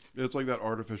 It's like that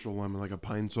artificial lemon, like a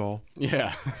pine sol.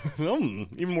 Yeah.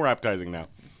 Even more appetizing now.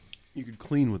 You could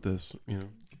clean with this, you know.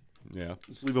 Yeah.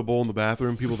 Just leave a bowl in the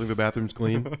bathroom. People think the bathroom's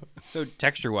clean. So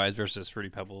texture-wise versus Fruity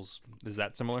Pebbles, is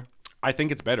that similar? I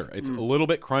think it's better. It's a little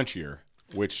bit crunchier,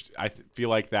 which I feel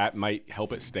like that might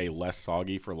help it stay less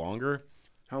soggy for longer.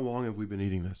 How long have we been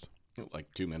eating this?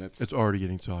 Like 2 minutes. It's already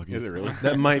getting soggy. Is it really?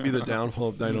 That might be the downfall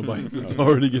of Dinobites. It's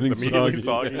already getting It's immediately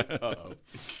soggy. soggy. Uh-oh.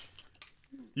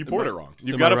 You poured it wrong.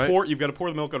 You've am got I to right? pour. You've got to pour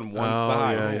the milk on one Oh,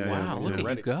 side. yeah, yeah, Wow, yeah, look yeah.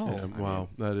 at you go. Yeah, wow,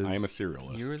 that is. I am a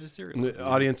cerealist. You're the cereal.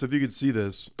 Audience, if you could see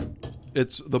this,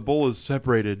 the bowl is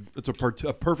separated. It's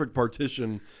a perfect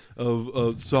partition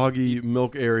of soggy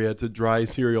milk area to dry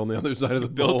cereal on the other side of the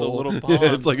Built a bowl. little Yeah, pond.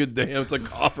 it's like a dam. It's a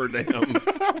coffer dam.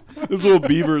 There's little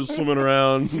beavers swimming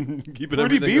around, keeping Fruity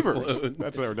everything Beavers. afloat.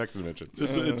 That's our next invention.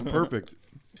 It's perfect.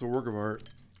 It's a work of art.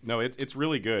 No, it's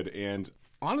really good. And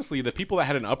honestly, the people that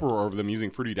had an uproar over them using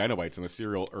Fruity Dinobites in the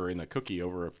cereal or in the cookie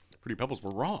over Fruity Pebbles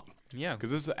were wrong. Yeah.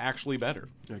 Because this is actually better.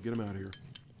 Yeah, get them out of here.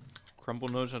 Crumble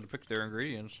knows how to pick their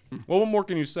ingredients. Well, what more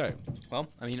can you say? Well,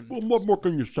 I mean, Well, what more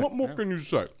can you say? What more can you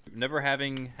say? never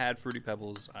having had Fruity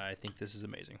Pebbles, I think this is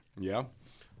amazing. Yeah.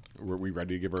 Were we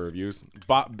ready to give our reviews?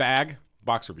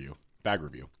 Box review. Bag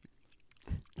review.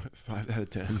 5 out of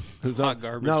 10. Hot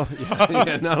garbage.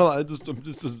 Not a lot. Just a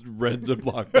red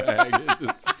Ziploc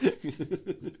bag.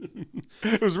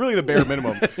 It was really the bare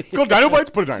minimum. It's called Dino Bites.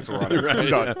 Put a dinosaur on it. Right, I'm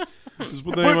done. yeah. Just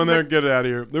put the name on there and get it out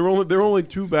of here. There were only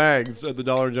 2 bags at the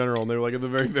Dollar General, and they were like at the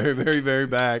very, very, very, very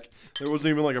back. There wasn't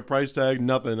even like a price tag,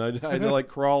 nothing. I had to like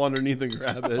crawl underneath and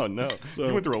grab it. Oh no! So-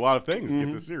 You went through a lot of things to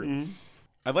get this cereal.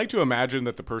 I'd like to imagine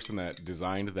that the person that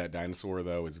designed that dinosaur,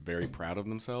 though, is very proud of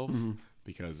themselves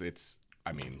because it's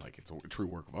a true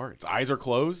work of art. Its eyes are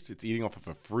closed. It's eating off of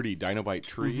a fruity Dinobite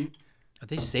tree. Are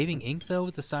they saving ink though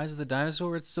with the size of the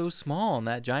dinosaur? It's so small in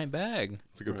that giant bag.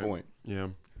 It's a good Right. point. Yeah.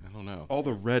 I don't know. All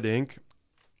the red ink,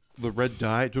 the red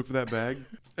dye it took for that bag,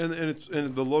 and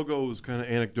the logo was kind of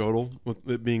anecdotal with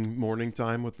it being morning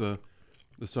time with the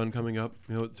sun coming up.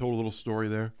 You know, it told a little story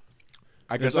there.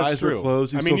 I guess His that's eyes true. were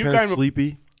closed. He's I mean, you still kind kind of of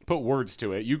sleepy. put words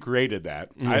to it. You created that.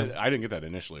 Yeah. I didn't get that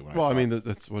initially when Well, I saw I mean, it.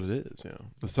 that's what it is. You know,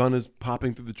 the sun is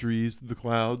popping through the trees, through the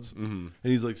clouds, Mm-hmm.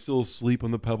 and he's like still asleep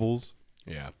on the pebbles.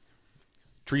 Yeah.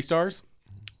 Tree stars?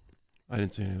 I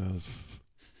didn't see any of those.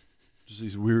 Just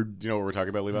these weird. Do you know what we're talking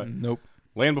about, Levi? Nope.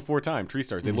 Land Before Time, tree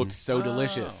stars. They looked so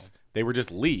delicious. They were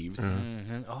just leaves,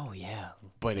 Mm-hmm. Oh yeah.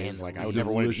 but it was like I would the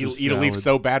never want to delicious eat a leaf salad.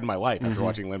 so bad in my life after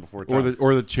watching Land Before Time.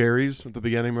 Or the cherries at the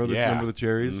beginning. Remember the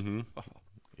cherries? Mhm.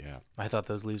 Yeah. I thought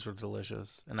those leaves were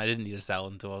delicious, and I didn't eat a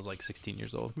salad until I was like 16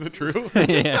 years old. Is it true?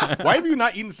 Yeah. Why have you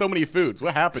not eaten so many foods?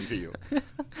 What happened to you?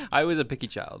 I was a picky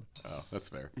child. Oh, that's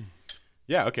fair.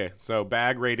 Yeah, okay. So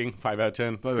bag rating, 5 out of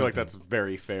 10. I feel out of like 10. that's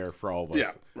very fair for all of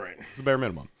us. right. It's the bare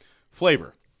minimum.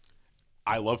 Flavor.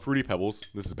 I love Fruity Pebbles.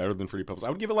 This is better than Fruity Pebbles. I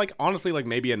would give it honestly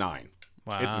maybe a 9.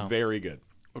 Wow. It's very good.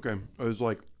 Okay. It was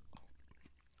like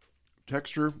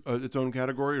texture, its own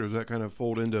category, or does that kind of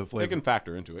fold into flavor? They can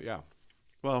factor into it, yeah.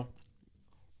 Well,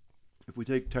 if we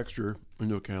take texture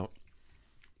into account,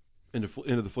 into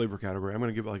the flavor category, I'm going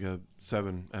to give it like a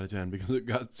 7 out of 10 because it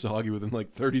got soggy within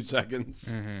like 30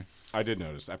 seconds. I did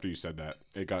notice after you said that.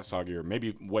 It got soggier,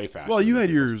 maybe way faster. Well, you than had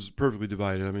Fruity yours perfectly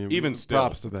divided. I mean, Even still.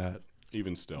 props to that. Pebbles.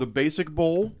 Even still. The basic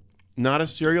bowl, not a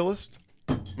cerealist.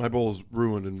 My bowl is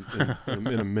ruined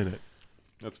in a minute.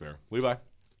 That's fair. Levi?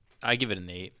 I give it an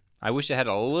 8. I wish it had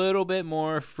a little bit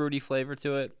more fruity flavor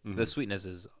to it. The sweetness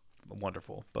is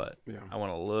wonderful, but Yeah. I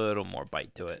want a little more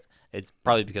bite to it. It's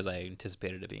probably because I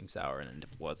anticipated it being sour and it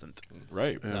wasn't.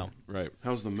 Right. So Right.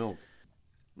 How's the milk?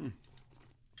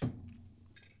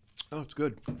 Oh, it's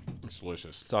good. It's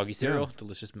delicious. soggy cereal,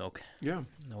 delicious milk. Yeah.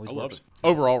 Always I love works. it.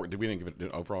 Overall, did we think give it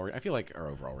an overall rating? I feel like our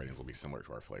overall ratings will be similar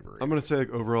to our flavor rating. I'm going to say like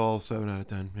overall 7 out of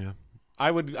 10. Yeah.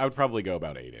 I would probably go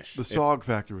about 8-ish. The If sog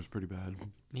factor was pretty bad.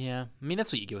 Yeah, I mean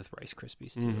that's what you get with Rice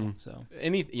Krispies too. So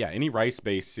any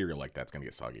rice-based cereal like that's gonna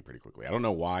get soggy pretty quickly. I don't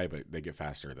know why, but they get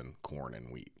faster than corn and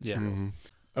wheat Yeah. cereals.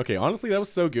 Okay, honestly, that was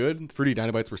so good. Fruity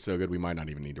Dinobites were so good, we might not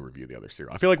even need to review the other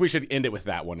cereal. I feel like we should end it with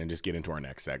that one and just get into our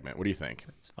next segment. What do you think?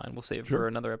 it's fine. We'll save it for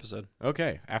another episode.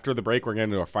 Okay, after the break, we're going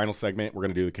to do our final segment. We're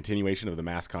going to do the continuation of the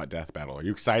mascot death battle. Are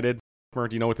you excited? Do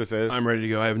you know what this is? I'm ready to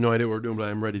go. I have no idea what we're doing, but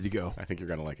I'm ready to go. I think you're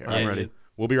going to like it. I'm All right. ready.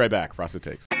 We'll be right back. Frosted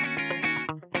Takes.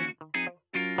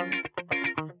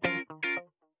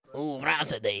 Ooh,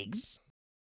 Frosted Eggs.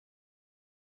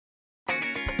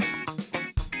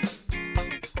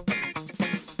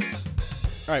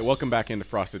 All right, welcome back into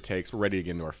Frosted Takes. We're ready to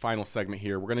get into our final segment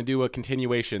here. We're going to do a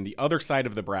continuation, the other side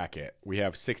of the bracket. We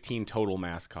have 16 total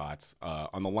mascots.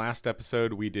 On the last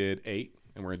episode, we did 8,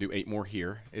 and we're going to do 8 more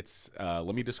here. It's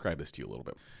let me describe this to you a little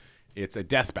bit. It's a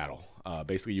death battle.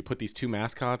 Basically, you put these 2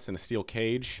 mascots in a steel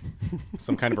cage,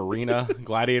 some kind of arena,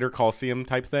 gladiator, coliseum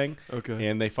type thing, Okay.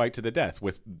 and they fight to the death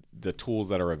with the tools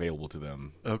that are available to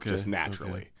them Okay. just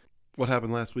naturally. Okay. What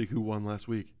happened last week? Who won last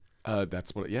week?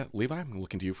 That's what, yeah, Levi, I'm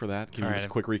looking to you for that. Can you All give us a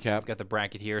right. quick recap? Got the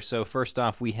bracket here. So first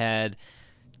off, we had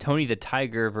Tony the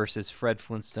Tiger versus Fred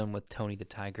Flintstone with Tony the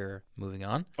Tiger moving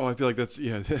on. Oh, I feel like that's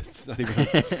not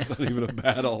even a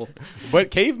battle.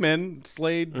 But cavemen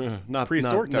slayed Not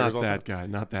prehistoric not tigers all the that guy.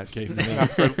 Not that caveman.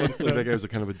 That guy was a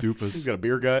kind of a He's doofus. got a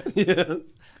beer gut. Yeah.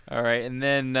 All right, and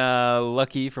then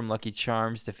Lucky from Lucky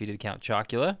Charms defeated Count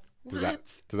Chocula. Does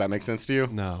Does that make sense to you?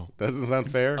 No. Doesn't sound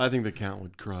fair? I think the count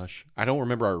would crush. I don't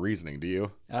remember our reasoning. Do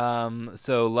you?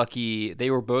 So Lucky, they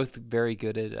were both very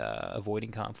good at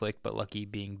avoiding conflict, but Lucky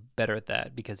being better at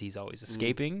that because he's always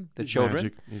escaping the children.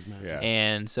 Magic. He's magic. Yeah.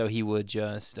 And so he would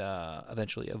just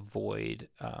eventually avoid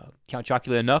Count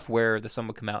Chocula enough where the sun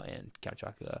would come out and Count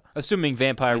Chocula, assuming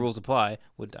vampire rules apply,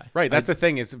 would die. Right. That's the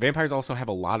thing is vampires also have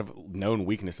a lot of known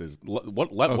weaknesses. What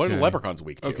are Okay. leprechauns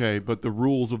weak to? Okay, but the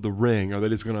rules of the ring, are they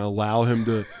just going to allow him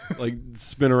to like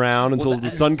spin around until the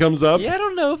that's- sun comes up? Yeah, I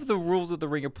don't know if the rules of the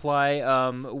ring apply.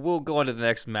 We'll go on to the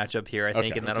next matchup here, I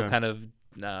think, Okay. and that'll Okay. kind of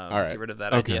right. get rid of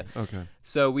that Okay. idea. Okay.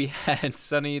 So we had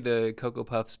Sonny the Cocoa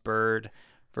Puffs bird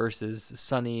versus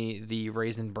Sonny the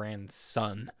Raisin Bran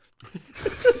sun.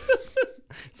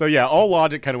 So yeah, all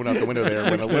logic kind of went out the window there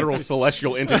when a literal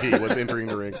celestial entity was entering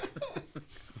the ring.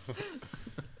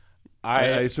 I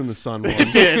assume the sun won.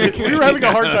 did. We were having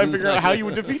a hard time figuring out how you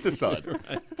would defeat the sun.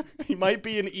 He might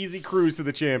be an easy cruise to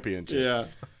the championship.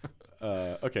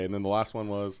 Yeah. Okay, and then the last one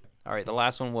was All right, the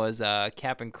last one was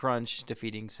Cap'n Crunch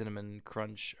defeating Cinnamon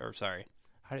Crunch, or sorry,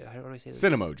 how do I say this?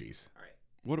 Cinnamojis.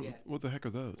 What the heck are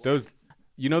those? Those,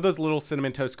 you know, those little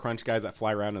cinnamon toast crunch guys that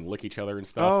fly around and lick each other and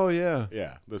stuff. Oh yeah.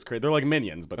 Yeah, those they're like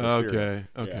minions, but they're cereal. Okay.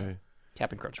 Okay.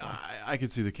 Cap'n Crunch won. I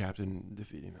could see the captain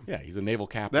defeating him. Yeah, he's a naval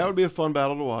captain. That would be a fun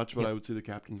battle to watch, but I would see the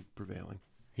captain prevailing.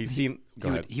 He's seen. Go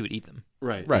ahead. He would eat them.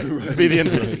 Right. Right. It'd be the end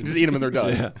of it. Just eat them and they're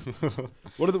done. Yeah.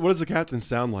 What does the captain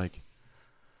sound like?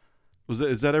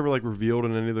 Is that ever like revealed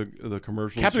in any of the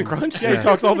commercials? Captain Crunch? Yeah, he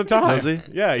talks all the time. Does he?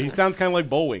 Yeah, he sounds kind of like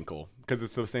Bullwinkle because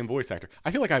it's the same voice actor.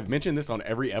 I feel like I've mentioned this on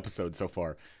every episode so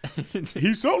far.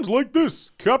 He sounds like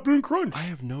this, Captain Crunch. I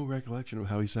have no recollection of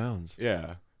how he sounds.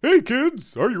 Yeah. Hey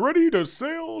kids, are you ready to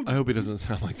sail? I hope he doesn't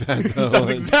sound like that. He sounds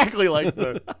exactly like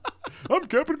that. I'm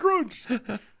Captain Crunch.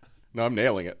 No, I'm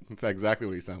nailing it. That's exactly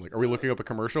what he sounds like. Are we looking up a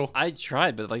commercial? I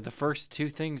tried, but like the first two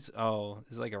things,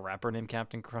 is like a rapper named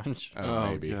Captain Crunch.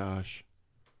 Oh Maybe. gosh.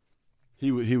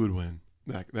 He would win.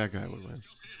 That guy would win.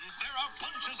 There are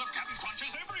bunches of Captain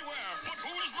Crunches everywhere, but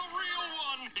who is the real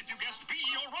one? If you guessed B,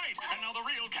 you're right. And now the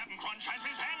real Captain Crunch has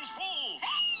his hands full.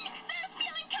 They're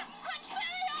stealing Captain Crunch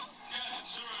cereal! Get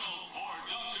cereal for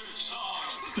Dr.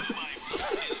 Song. My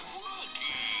food is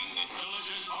working.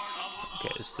 Delicious part of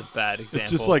Okay, it's a bad example.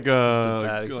 It's just like This is a bad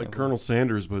like example. Colonel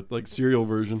Sanders, but like cereal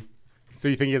version. So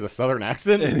you think he has a southern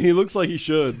accent? And he looks like he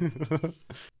should.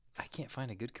 I can't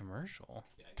find a good commercial.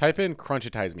 Type in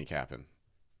Crunchitize Me, Captain.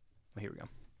 Oh, here we go.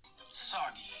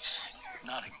 Soggies.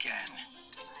 Not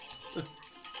again.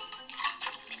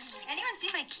 Anyone see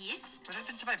my keys? What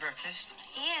happened to my breakfast?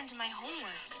 And my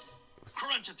homework.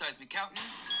 Crunchitize me, Captain.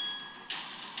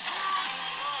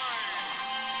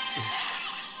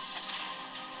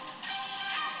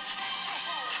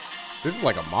 This is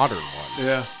like a modern one.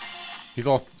 Yeah. He's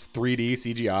all 3D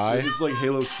CGI. It's like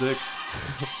Halo 6.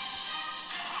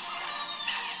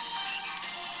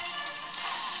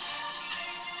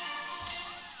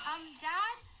 Dad,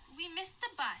 we missed the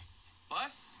bus.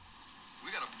 Bus?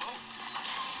 We got a boat.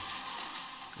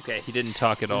 Okay, he didn't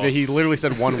talk at all. He literally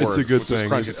said one word. It's a good which was thing.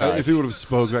 Crunchitize. If he would have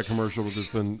spoke, that commercial would have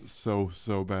just been so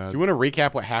bad. Do you want to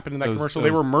recap what happened in that That was- commercial? that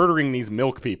They were was- murdering these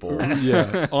milk people.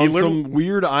 Yeah. On literally- some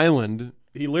weird island.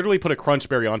 He literally put a crunch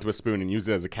berry onto a spoon and used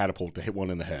it as a catapult to hit one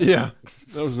in the head. Yeah.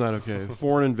 That was not okay.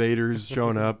 Foreign invaders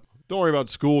showing up. Don't worry about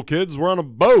school, kids. We're on a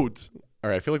boat. All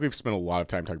right, I feel like we've spent a lot of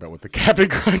time talking about what the Captain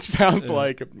Crunch sounds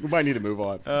like. We might need to move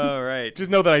on. All right.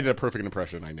 Just know that I did a perfect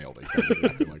impression. I nailed it. He sounds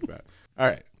exactly like that. All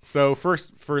right. So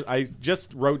first, I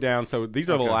just wrote down. So these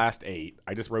are the Okay. last 8.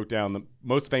 I just wrote down the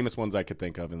most famous ones I could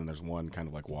think of, and then there's one kind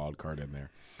of like wild card in there.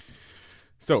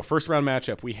 So first round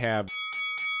matchup, we have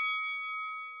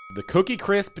the Cookie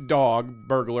Crisp Dog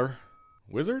Burglar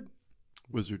Wizard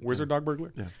Dog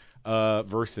Burglar. Yeah.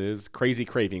 Versus Crazy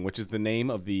Craving, which is the name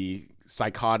of the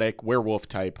psychotic werewolf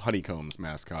type Honeycombs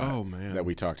mascot. Oh, man. That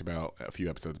we talked about a few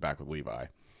episodes back with Levi.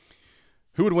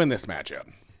 Who would win this matchup?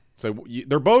 So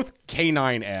they're both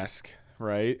canine-esque,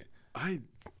 right? I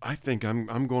think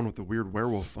I'm going with the weird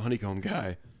werewolf honeycomb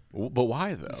guy. But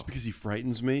why though? It's because he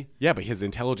frightens me. Yeah, but his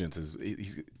intelligence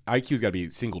he's IQ's got to be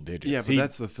single digits. Yeah, but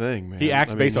that's the thing, man. he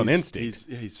acts based on he's- instinct.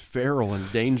 He's feral and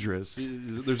dangerous.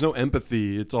 There's no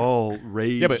empathy. It's all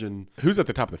rage yeah, but and who's at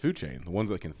the top of the food chain? The ones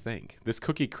that can think. This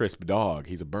Cookie Crisp dog,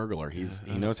 he's a burglar. He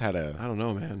knows how to. I don't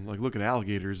know, man. Like, look at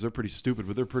alligators. They're pretty stupid,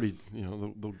 but they're pretty. You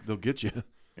know, they'll get you.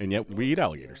 And yet we eat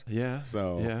alligators. Yeah.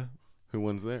 So yeah. who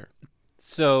wins there?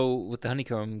 So with the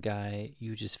honeycomb guy,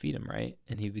 you just feed him, right?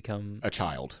 And he become A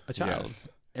child. A child. Yes.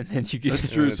 and then you get That's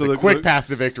true. It's So a the quick path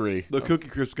to victory. The Cookie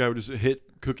Crisp guy would just hit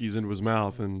cookies into his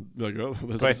mouth and be like, oh,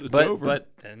 it's but over. but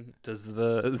then does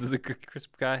the Cookie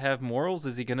Crisp guy have morals?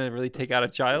 Is he gonna really take out a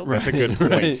child? That's a good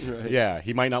point. right. Yeah,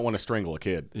 he might not want to strangle a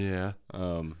kid. Yeah.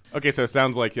 Okay, so it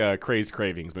sounds like Crazed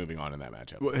Cravings moving on in that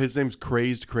matchup. Well, his name's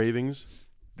Crazed Cravings.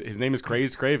 His name is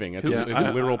Crazed Craving. It's Yeah,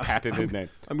 a literal patented name.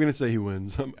 I'm going to say he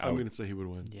wins. I'm going to say he would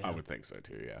win. Yeah. I would think so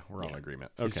too. Yeah, we're all in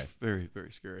agreement. He's Okay, very,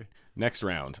 very scary. next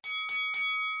round.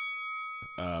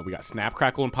 We got Snap,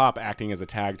 Crackle, and Pop acting as a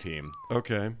tag team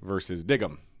Okay. versus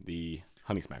Diggum, the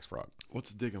Honey Smacks frog.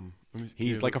 What's Diggum?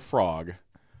 He's like a frog.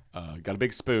 Got a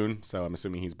big spoon, so I'm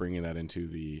assuming he's bringing that into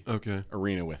the Okay.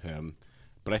 arena with him.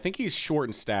 But I think he's short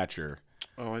in stature.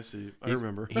 Oh, I see. I He's-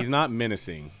 remember. He's not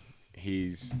menacing.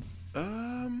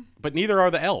 But neither are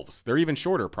the elves. They're even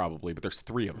shorter, probably. But there's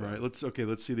 3 of them. Right. Let's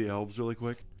see the elves really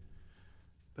quick.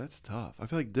 That's tough. I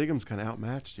feel like Diggum's kind of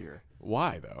outmatched here.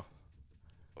 Why though?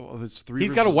 Oh, it's 3.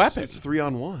 He's got a weapon. It's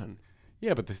 3-on-1.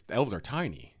 Yeah, but the elves are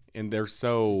tiny and they're You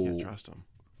so can't trust them.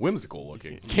 whimsical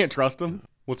looking. Can't trust them.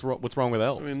 What's wrong with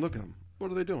elves? I mean, look at them. What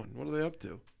are they doing? What are they up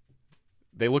to?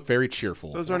 They look very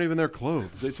cheerful. Those aren't even their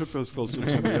clothes. They took those clothes from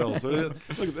somebody else. Look,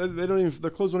 they don't even. Their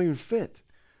clothes don't even fit.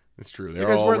 It's true. That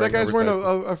guy's wearing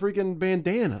a freaking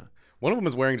bandana. One of them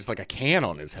is wearing just like a can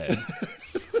on his head.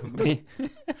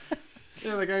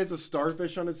 Yeah, the guy has a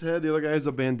starfish on his head. The other guy has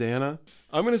a bandana.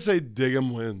 I'm gonna say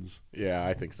Diggum wins, Yeah,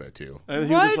 I think so too. and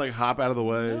he would just What? like hop out of the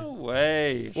way. No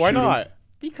way. Why not?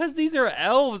 Because these are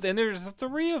elves, and there's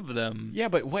 3 of them. Yeah,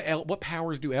 but what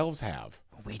powers do elves have?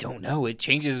 We don't know. It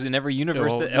changes in every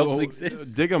universe that elves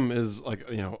exist. Diggum is like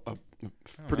a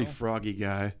pretty froggy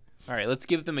guy. All right, let's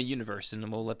give them a universe,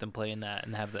 and we'll let them play in that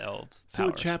and have the elves. See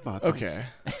what powers. Chatbot thinks.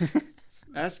 Okay.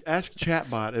 Ask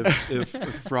Chatbot if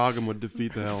Frogum would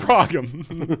defeat the elves. Frog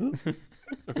him.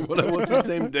 What's his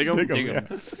name? Diggum.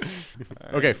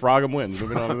 Diggum. Okay, Frogum wins.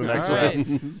 Moving on to the next All right.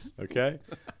 round. Okay.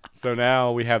 So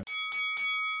now we have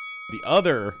the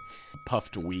other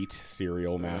puffed wheat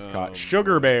cereal mascot,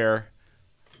 Sugar Bear,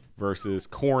 versus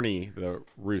Corny, the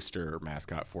rooster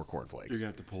mascot for You're cornflakes. gonna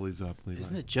have to pull these up, Levi.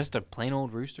 Isn't it just a plain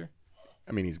old rooster?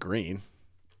 I mean, he's green,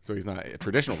 so he's not a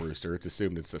traditional rooster. It's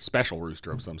assumed it's a special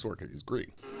rooster of some sort because he's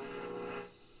green.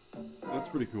 That's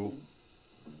pretty cool.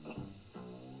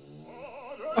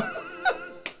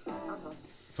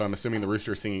 So I'm assuming the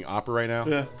rooster is singing opera right now.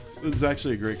 Yeah, this is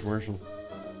actually a great commercial.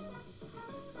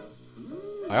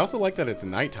 I also like that it's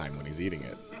nighttime when he's eating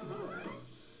it.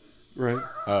 Right.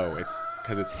 Oh, it's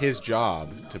because it's his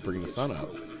job to bring the sun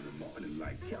up.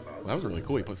 Well, that was really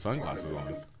cool. He put sunglasses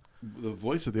on. The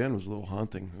voice at the end was a little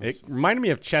haunting. It reminded me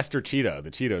of Chester Cheetah,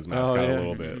 the Cheetos mascot, yeah. a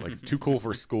little bit. Like too cool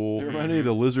for school. It reminded me of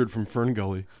the lizard from Fern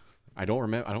Gully. I don't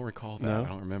remember. I don't recall that. No? I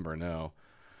don't remember. No.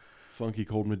 Funky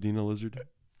Cold Medina lizard.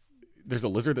 There's a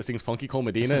lizard that sings Funky Cole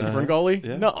Medina in Ferngully?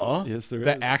 Yeah. Nuh-uh. Yes, there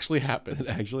That is. actually It happens.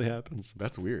 actually happens.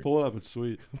 That's weird. Pull it up. It's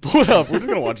sweet. Pull it up. We're just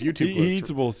going to watch YouTube He clips. eats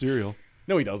a bowl of cereal.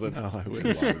 No, he doesn't. No, I wish.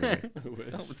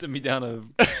 Don't send me down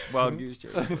a wild goose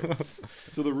chase.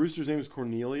 So the rooster's name is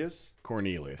Cornelius.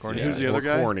 Cornelius. Who's the or other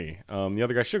guy? Corny. The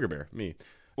other guy, Sugar Bear, me.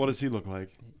 What does he look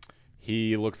like?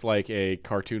 He looks like a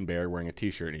cartoon bear wearing a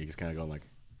T-shirt, and he's kind of going like,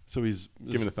 So he's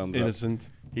Give him the thumbs up. innocent,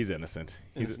 he's innocent.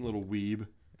 He's innocent little weeb.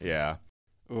 yeah.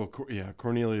 Oh, yeah.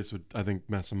 Cornelius would, I think,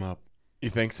 mess him up. You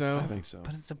think so? I think so.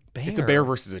 But it's a bear. It's a bear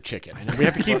versus a chicken. We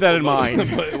have to keep that in mind.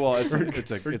 Well,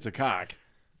 it's a cock.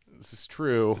 This is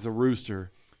true. It's a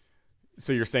rooster.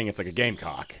 So you're saying it's like a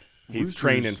gamecock. He's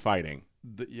trained in fighting.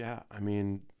 Yeah, I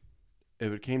mean,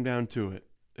 if it came down to it,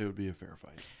 it would be a fair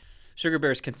fight. Sugar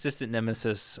Bear's consistent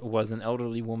nemesis was an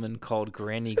elderly woman called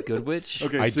Granny Goodwitch.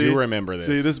 Okay, I do remember this.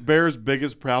 See, this bear's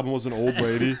biggest problem was an old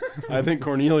lady. I think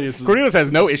Cornelius is. Cornelius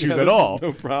has no issues Yeah, at this is all.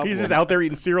 no problem. He's just out there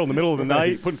eating cereal in the middle of the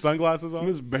night, putting sunglasses on.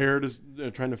 This bear just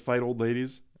trying to fight old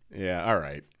ladies. Yeah, all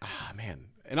right. Ah, man.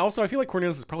 And also, I feel like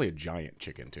Cornelius is probably a giant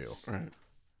chicken, too. Right.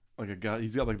 Like a god.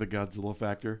 He's got like the Godzilla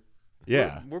factor.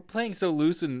 Yeah. We're playing so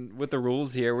loose and with the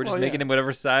rules here. We're just Oh, making yeah. him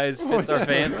whatever size fits our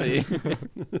fancy.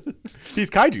 He's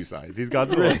kaiju size. He's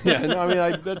Godzilla. Yeah, no, I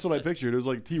mean, that's what I pictured. It was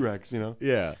like T-Rex, you know?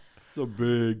 Yeah. It's a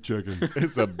big chicken.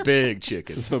 It's a big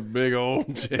chicken. It's a big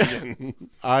old chicken.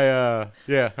 Yeah,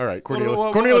 all right. Cornelius,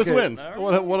 What- Cornelius okay. wins.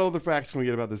 What other facts can we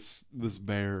get about this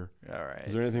bear? All right.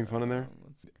 Is there anything fun in there?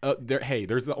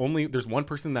 There's one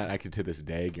person that I could to this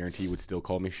day guarantee would still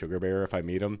call me Sugar Bear if I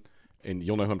meet him. And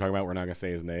you'll know who I'm talking about. We're not going to say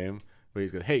his name. But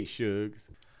he's going, hey, Shugs.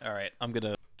 All right. I'm going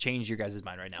to change your guys'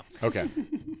 mind right now. Okay.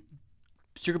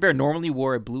 Sugar Bear normally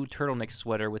wore a blue turtleneck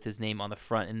sweater with his name on the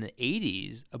front. In the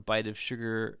 80s, a bite of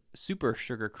Super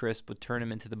Sugar Crisp would turn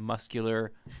him into the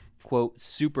muscular, quote,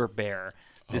 Super Bear.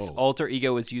 This Oh. alter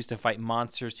ego was used to fight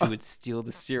monsters who would steal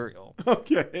the cereal.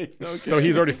 Okay. So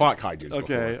he's already fought kaijus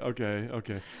Okay. before.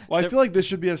 Okay. Well, I feel like this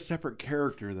should be a separate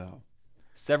character, though.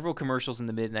 Several commercials in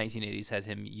the mid-1980s had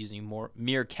him using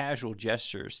mere casual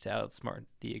gestures to outsmart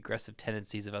the aggressive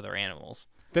tendencies of other animals.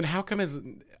 Then how come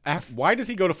why does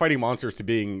he go to fighting monsters to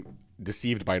being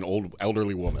deceived by an old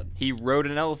elderly woman? He rode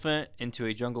an elephant into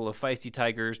a jungle of feisty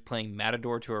tigers, playing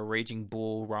matador to a raging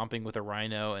bull, romping with a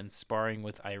rhino, and sparring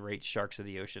with irate sharks of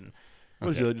the ocean.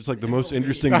 What is he, just like the most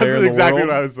interesting bear That's in the exactly world?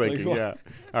 what I was Like, thinking. what? Yeah.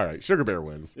 All right. Sugar Bear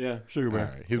wins. Yeah, Sugar Bear.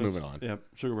 All right, he's moving on. Yep,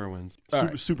 Sugar Bear wins. All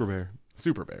Super, right. Super Bear.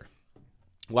 Super Bear.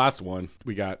 Last one.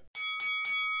 We got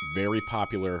very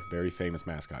popular, very famous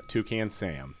mascot, Toucan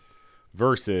Sam,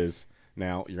 versus,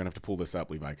 now you're going to have to pull this up,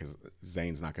 Levi, because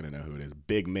Zane's not going to know who it is,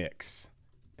 Big Mix.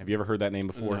 Have you ever heard that name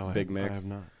before? No, Big I Mix?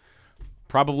 have not.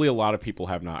 Probably a lot of people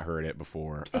have not heard it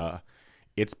before.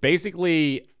 It's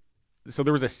basically, so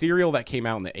there was a cereal that came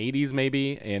out in the 80s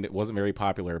maybe, and it wasn't very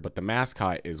popular, but the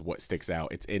mascot is what sticks out.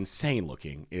 It's insane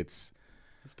looking. It's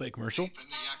Let's play a commercial. In the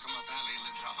Yakima Valley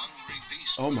lives a hungry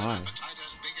beast Oh, with my. an appetite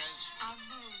as big as A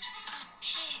moose, a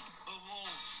pig. a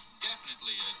wolf.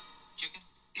 Definitely a chicken.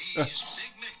 He's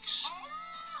Big Mix.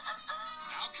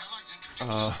 Now Kellogg's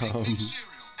introduces Big Mix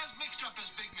cereal, as mixed up as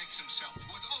Big Mix himself,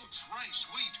 with oats, rice,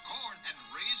 wheat, corn, and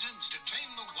raisins to tame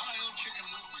the wild chicken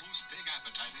wolf moose pig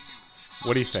appetite in you.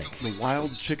 What do you think? The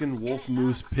wild chicken, wolf,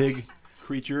 moose, pig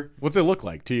creature. What's it look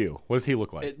like to you? What does he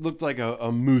look like? It looked like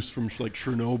a moose from like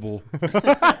Chernobyl.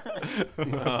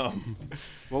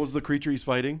 What was the creature he's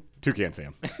fighting? Toucan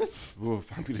Sam.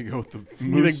 Oof, I'm gonna go with the You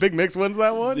moose. think Big Mix wins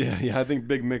that one? Yeah, I think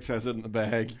Big Mix has it in the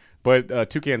bag. But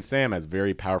Toucan Sam has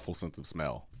very powerful sense of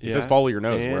smell. He Yeah. says follow your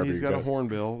nose and wherever he's he got goes. a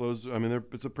hornbill. Those, I mean,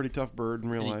 it's a pretty tough bird in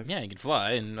real life. Yeah, he can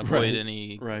fly and avoid Right,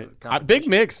 any. right. Big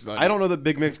Mix. I don't know that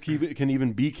Big Mix can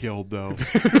even be killed though.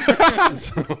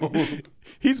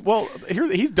 He's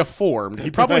deformed. He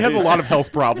probably has a lot of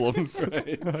health problems.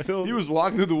 He was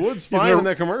walking through the woods He's fine a- in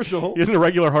that commercial. He has a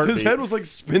regular heartbeat. His head was like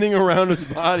spinning around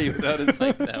his body without his.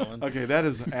 That one. Okay, that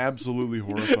is absolutely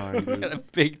horrifying, Got a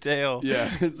dude. big tail.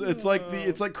 Yeah, it's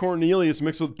like Cornelius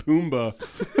mixed with Pumbaa.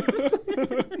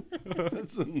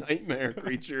 That's a nightmare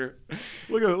creature.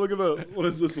 Look at the what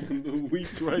is this one? The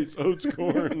wheat, rice, oats,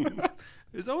 corn.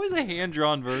 There's always a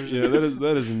hand-drawn version. Yeah,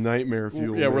 that is nightmare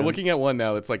fuel. Yeah, we're man. looking at one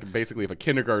now that's like basically if a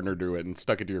kindergartner drew it and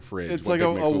stuck it to your fridge. It's what like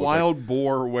Big Mix a would look wild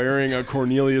boar wearing a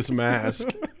Cornelius mask.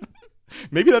 like.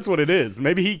 Maybe that's what it is.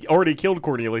 Maybe he already killed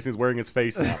Cornelius and he's wearing his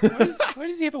face now. Why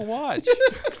does he have a watch?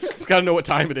 He's got to know what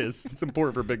time it is. It's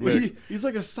important for Big Mix. He's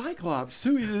like a cyclops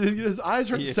too. His eyes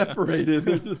aren't separated.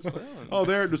 They're just, oh,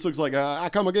 there it just looks like I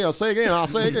come again. I'll say again. I'll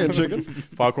say again, chicken.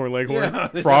 Foghorn Leghorn. Yeah.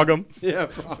 Frog 'em. Yeah,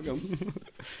 frog 'em.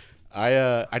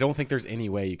 I don't think there's any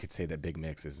way you could say that Big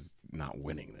Mix is not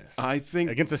winning this. I think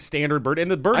against a standard bird, and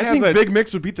the bird I has think a Big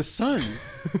Mix would beat the sun.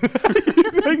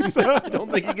 think so. I don't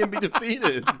think he can be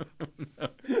defeated.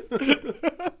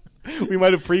 We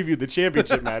might have previewed the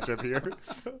championship matchup here.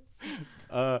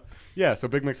 Yeah, so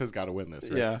Big Mix has got to win this,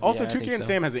 right? Yeah. Also, Yeah, I think Toucan so.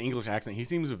 Sam has an English accent. He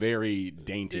seems very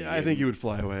dainty. Yeah, I think he would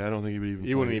fly away. I don't think he would even.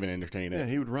 He wouldn't fight. even entertain Yeah, it.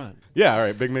 he would run. Yeah, all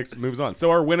right. Big Mix moves on. So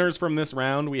our winners from this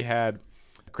round, we had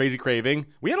Crazy Craving.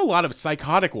 We had a lot of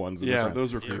psychotic ones. In this Yeah, round.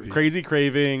 those were creepy. Crazy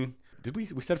Craving. Did we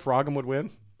said Frog'em would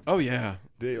win? Oh yeah.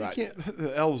 Dude, You can't.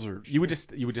 The elves are. You would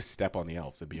just step on the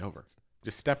elves. It'd be over.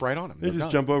 Just step right on them. They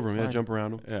just jump over him. Yeah, jump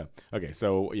around him. Yeah. Okay.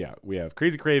 So yeah, we have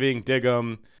Crazy Craving, Dig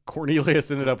 'em.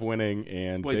 Cornelius ended up winning,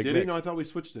 and Wait, Big did Mix. he? No, I thought we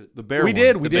switched it. The bear. We one.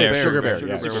 did. We The did. bear. Sugar Bear.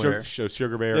 Sugar Yeah. Bear Sugar, won. show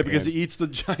Sugar Bear. Yeah, because and- he eats the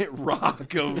giant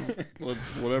rock of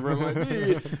whatever it might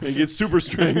be, and gets super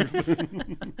strength.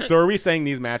 So are we saying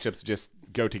these matchups just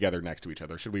go together next to each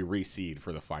other? Should we reseed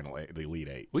for the final eight, the Elite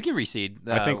Eight? We can reseed.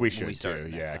 I think we when should start too.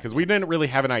 next Yeah, time. because we didn't really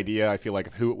have an idea. I feel like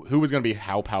of who was going to be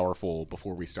how powerful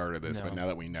before we started this, but No. now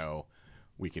that we know,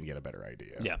 we can get a better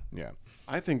idea. Yeah. Yeah.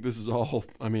 I think this is all.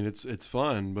 I mean, it's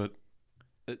fun, but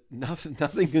nothing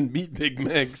can beat Big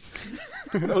Mix.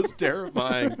 That was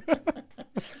terrifying.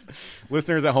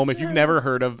 Listeners at home, if you've never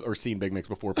heard of or seen Big Mix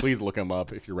before, please look him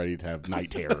up if you're ready to have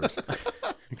night terrors,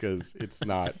 because it's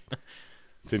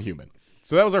inhuman.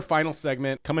 So that was our final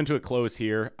segment. Coming to a close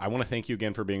here. I want to thank you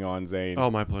again for being on, Zane. Oh,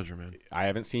 my pleasure, man. I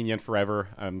haven't seen you in forever.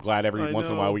 I'm glad every I once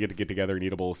in a know. while we get together and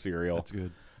eat a bowl of cereal. That's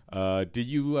good. Did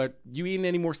you eaten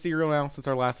any more cereal now since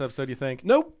our last episode, you think?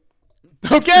 Nope.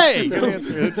 Okay, good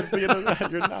answer. It's just the end of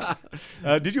that. You're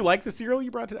not. Did you like the cereal you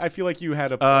brought? I feel like you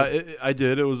had a. I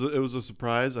did. It was a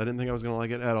surprise. I didn't think I was gonna like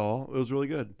it at all. It was really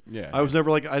good. Yeah, I was never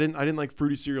like I didn't like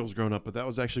fruity cereals growing up, but that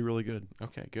was actually really good.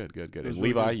 Okay, good. was And really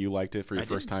Levi, good. you liked it for your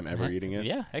first time ever eating it.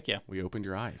 Yeah, heck yeah. We opened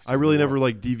your eyes. I really never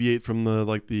like deviate from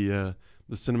the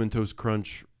cinnamon toast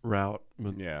crunch route.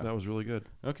 But Yeah. that was really good.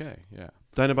 Okay, yeah.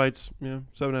 Dinobites,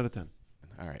 7 out of 10.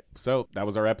 All right. So that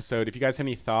was our episode. If you guys have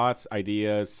any thoughts,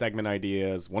 ideas, segment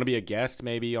ideas, want to be a guest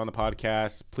maybe on the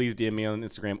podcast, please DM me on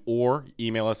Instagram or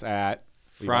email us at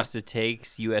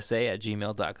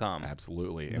FrostedTakesUSA@gmail.com.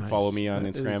 Absolutely. And Nice. follow me on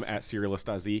That Instagram is- at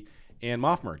Serialist.z. And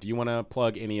Moffmer, do you want to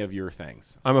plug any of your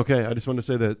things? I'm okay. I just want to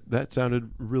say that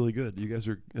sounded really good. You guys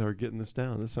are getting this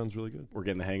down. This sounds really good. We're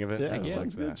getting the hang of it. Yeah, Things it like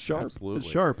sounds good. that. It's sharp. Absolutely.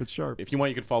 It's sharp. If you want,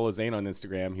 you can follow Zane on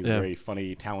Instagram. He's a Yeah. very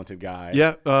funny, talented guy.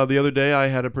 Yeah, the other day I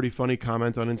had a pretty funny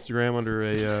comment on Instagram under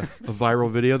a viral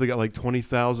video that got like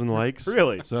 20,000 likes.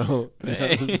 Really? So, So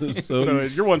you're one if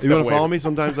step you want to away. follow me?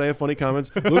 Sometimes I have funny comments.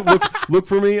 Look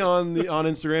for me on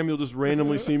Instagram. You'll just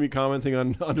randomly see me commenting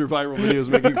on under viral videos,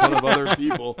 making fun of other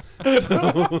people. So, if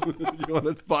you want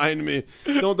to find me,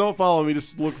 don't follow me.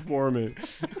 Just look for me.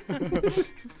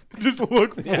 Just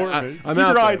look for Yeah, me. I'm Keep out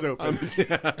your there. eyes open.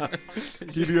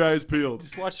 Keep your eyes peeled.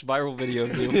 Just watch viral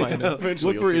videos and you'll find out.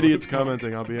 Eventually Look you'll for see idiots what's going on.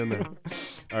 commenting. I'll be in there.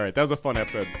 All right. That was a fun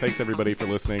episode. Thanks, everybody, for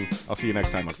listening. I'll see you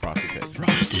next time on Frosted Takes.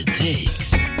 Frosted Takes.